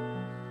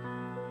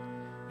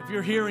 If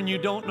you're here and you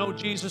don't know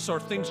Jesus, or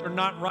things are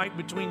not right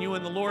between you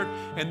and the Lord,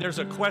 and there's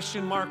a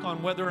question mark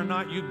on whether or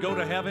not you'd go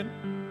to heaven,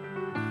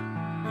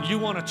 and you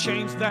want to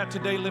change that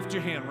today, lift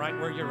your hand right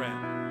where you're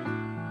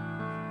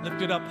at.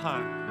 Lift it up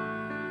high.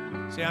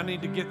 Say, I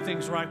need to get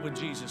things right with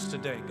Jesus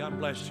today. God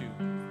bless you.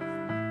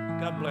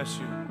 God bless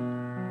you.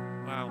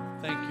 Wow,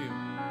 thank you.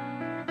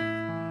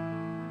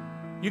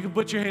 You can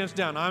put your hands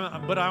down,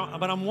 but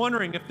I'm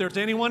wondering if there's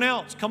anyone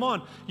else. Come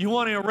on, you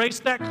want to erase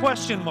that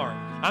question mark.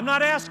 I'm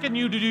not asking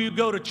you, do you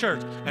go to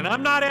church? And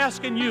I'm not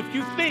asking you if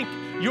you think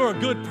you're a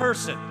good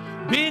person.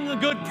 Being a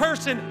good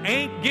person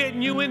ain't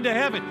getting you into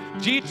heaven.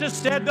 Jesus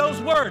said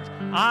those words,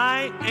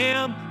 I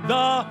am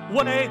the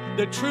way,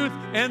 the truth,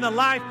 and the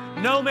life.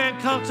 No man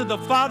comes to the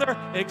Father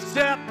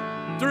except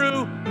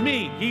through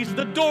me. He's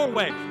the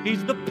doorway,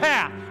 He's the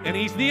path, and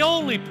He's the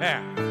only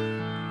path.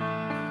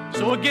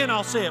 So again,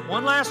 I'll say it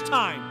one last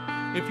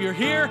time. If you're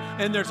here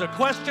and there's a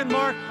question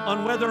mark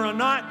on whether or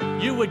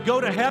not you would go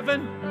to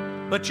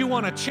heaven, but you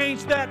want to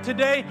change that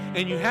today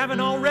and you haven't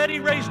already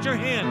raised your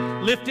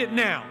hand, lift it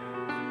now.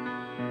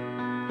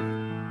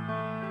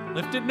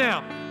 Lift it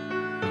now.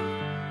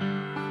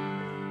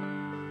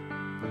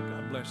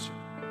 God bless you.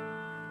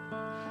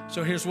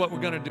 So here's what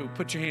we're going to do.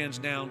 Put your hands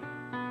down.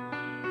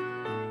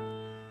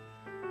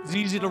 It's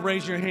easy to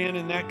raise your hand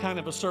in that kind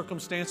of a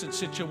circumstance and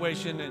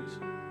situation.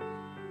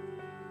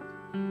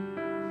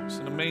 It's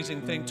an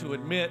amazing thing to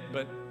admit,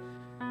 but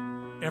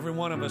every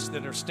one of us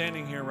that are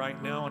standing here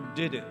right now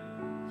did it.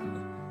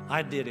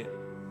 I did it.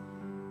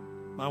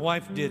 My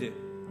wife did it.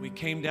 We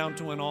came down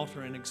to an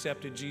altar and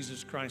accepted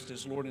Jesus Christ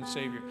as Lord and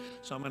Savior.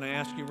 So I'm going to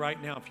ask you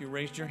right now, if you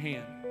raised your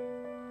hand,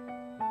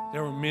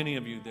 there were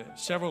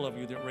several of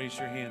you that raised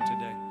your hand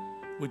today.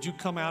 Would you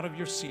come out of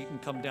your seat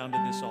and come down to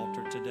this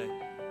altar today?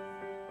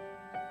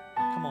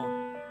 Come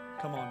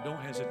on, don't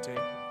hesitate.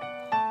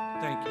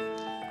 Thank you.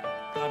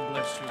 God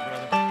bless you,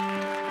 brother.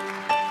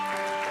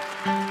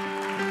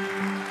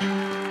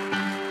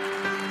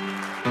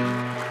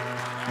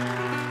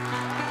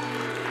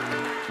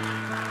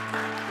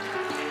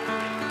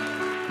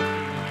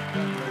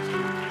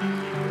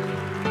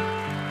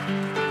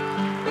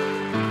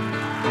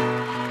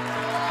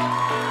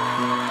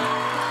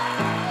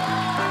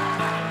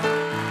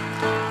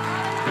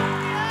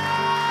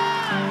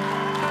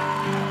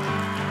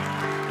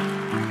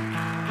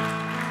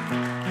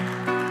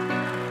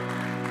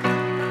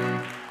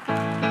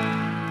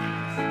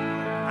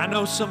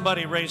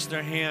 Somebody raised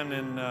their hand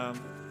and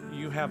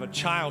you have a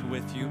child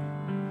with you.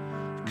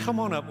 Come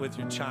on up with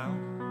your child.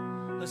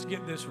 Let's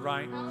get this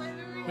right.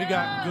 We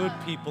got good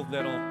people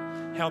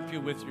that'll help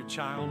you with your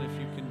child if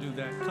you can do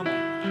that. Come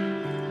on.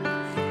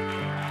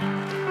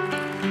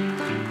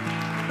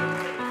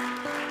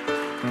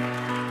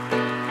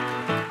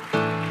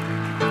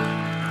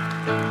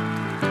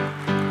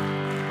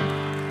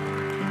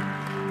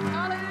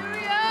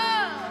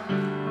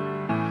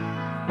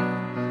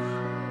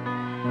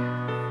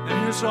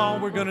 Here's all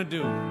we're going to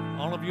do.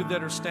 All of you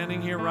that are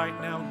standing here right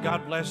now,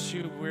 God bless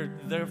you.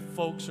 Their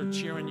folks are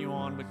cheering you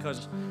on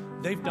because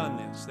they've done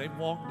this. They've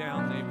walked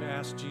down. They've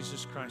asked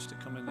Jesus Christ to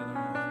come into their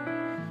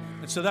heart.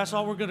 And so that's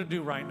all we're going to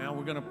do right now.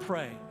 We're going to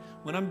pray.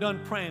 When I'm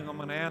done praying, I'm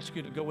going to ask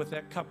you to go with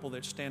that couple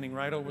that's standing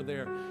right over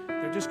there.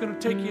 They're just going to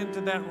take you into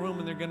that room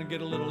and they're going to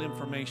get a little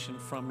information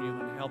from you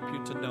and help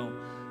you to know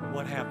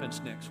what happens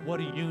next. What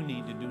do you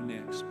need to do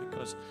next?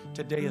 Because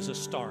today is a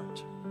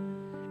start.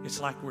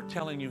 It's like we're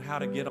telling you how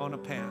to get on a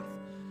path.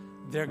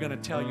 They're going to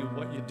tell you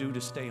what you do to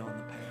stay on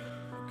the path,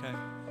 okay?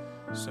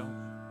 So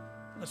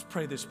let's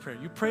pray this prayer.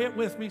 You pray it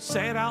with me.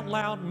 Say it out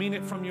loud. Mean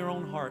it from your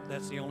own heart.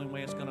 That's the only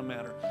way it's going to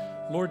matter.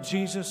 Lord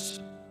Jesus,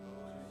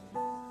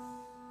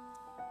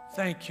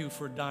 thank you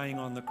for dying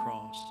on the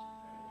cross,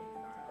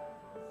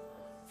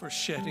 for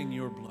shedding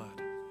your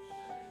blood.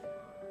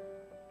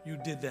 You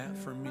did that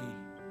for me.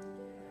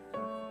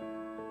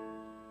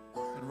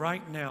 And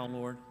right now,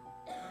 Lord,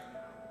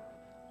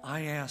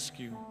 I ask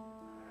you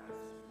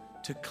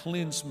to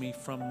cleanse me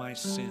from my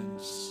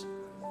sins.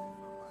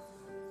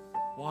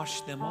 Wash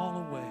them all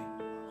away.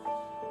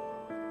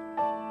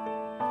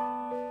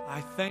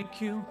 I thank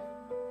you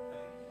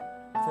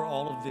for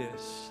all of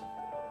this.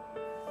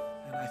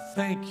 And I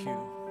thank you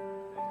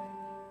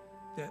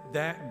that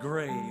that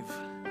grave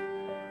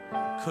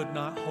could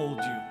not hold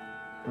you.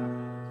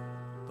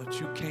 But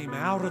you came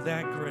out of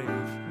that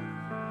grave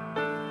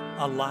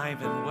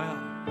alive and well,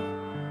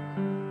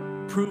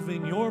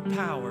 proving your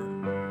power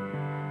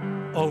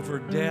over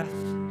death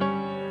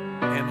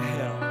and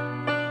hell.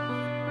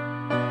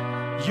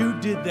 You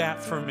did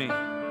that for me.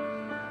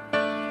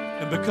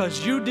 And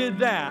because you did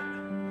that,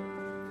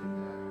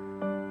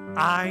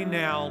 I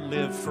now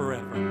live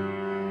forever.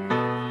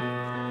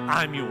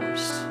 I'm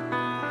yours.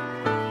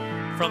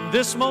 From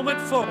this moment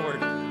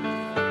forward,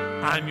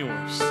 I'm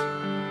yours.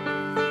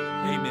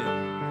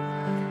 Amen.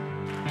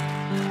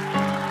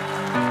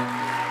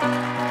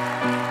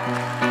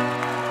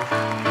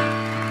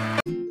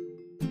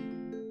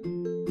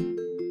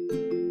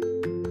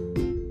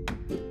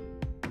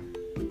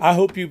 I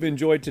hope you've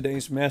enjoyed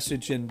today's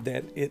message and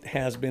that it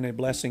has been a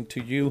blessing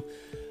to you.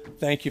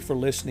 Thank you for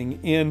listening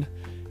in.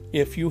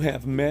 If you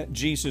have met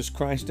Jesus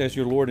Christ as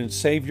your Lord and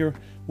Savior,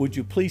 would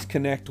you please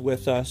connect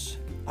with us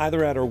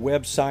either at our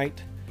website,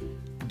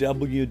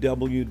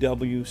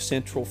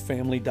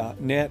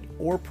 www.centralfamily.net,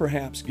 or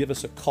perhaps give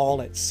us a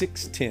call at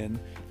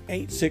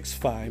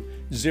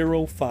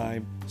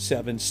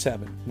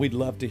 610-865-0577. We'd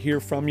love to hear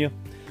from you.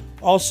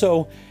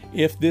 Also,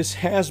 if this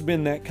has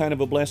been that kind of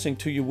a blessing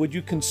to you, would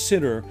you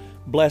consider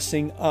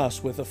blessing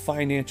us with a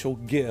financial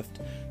gift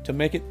to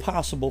make it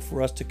possible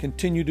for us to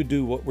continue to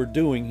do what we're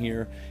doing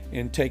here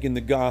in taking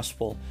the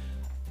gospel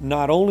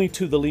not only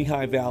to the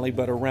Lehigh Valley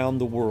but around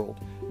the world.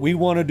 We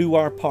want to do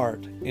our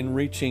part in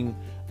reaching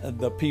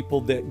the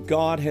people that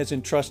God has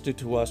entrusted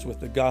to us with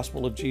the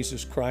gospel of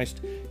Jesus Christ.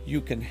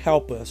 You can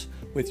help us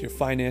with your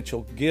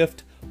financial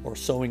gift or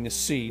sowing a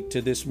seed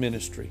to this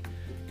ministry.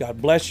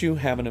 God bless you.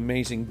 Have an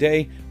amazing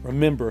day.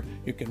 Remember,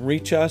 you can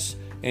reach us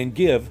and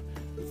give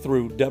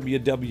through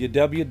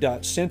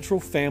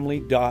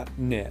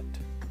www.centralfamily.net.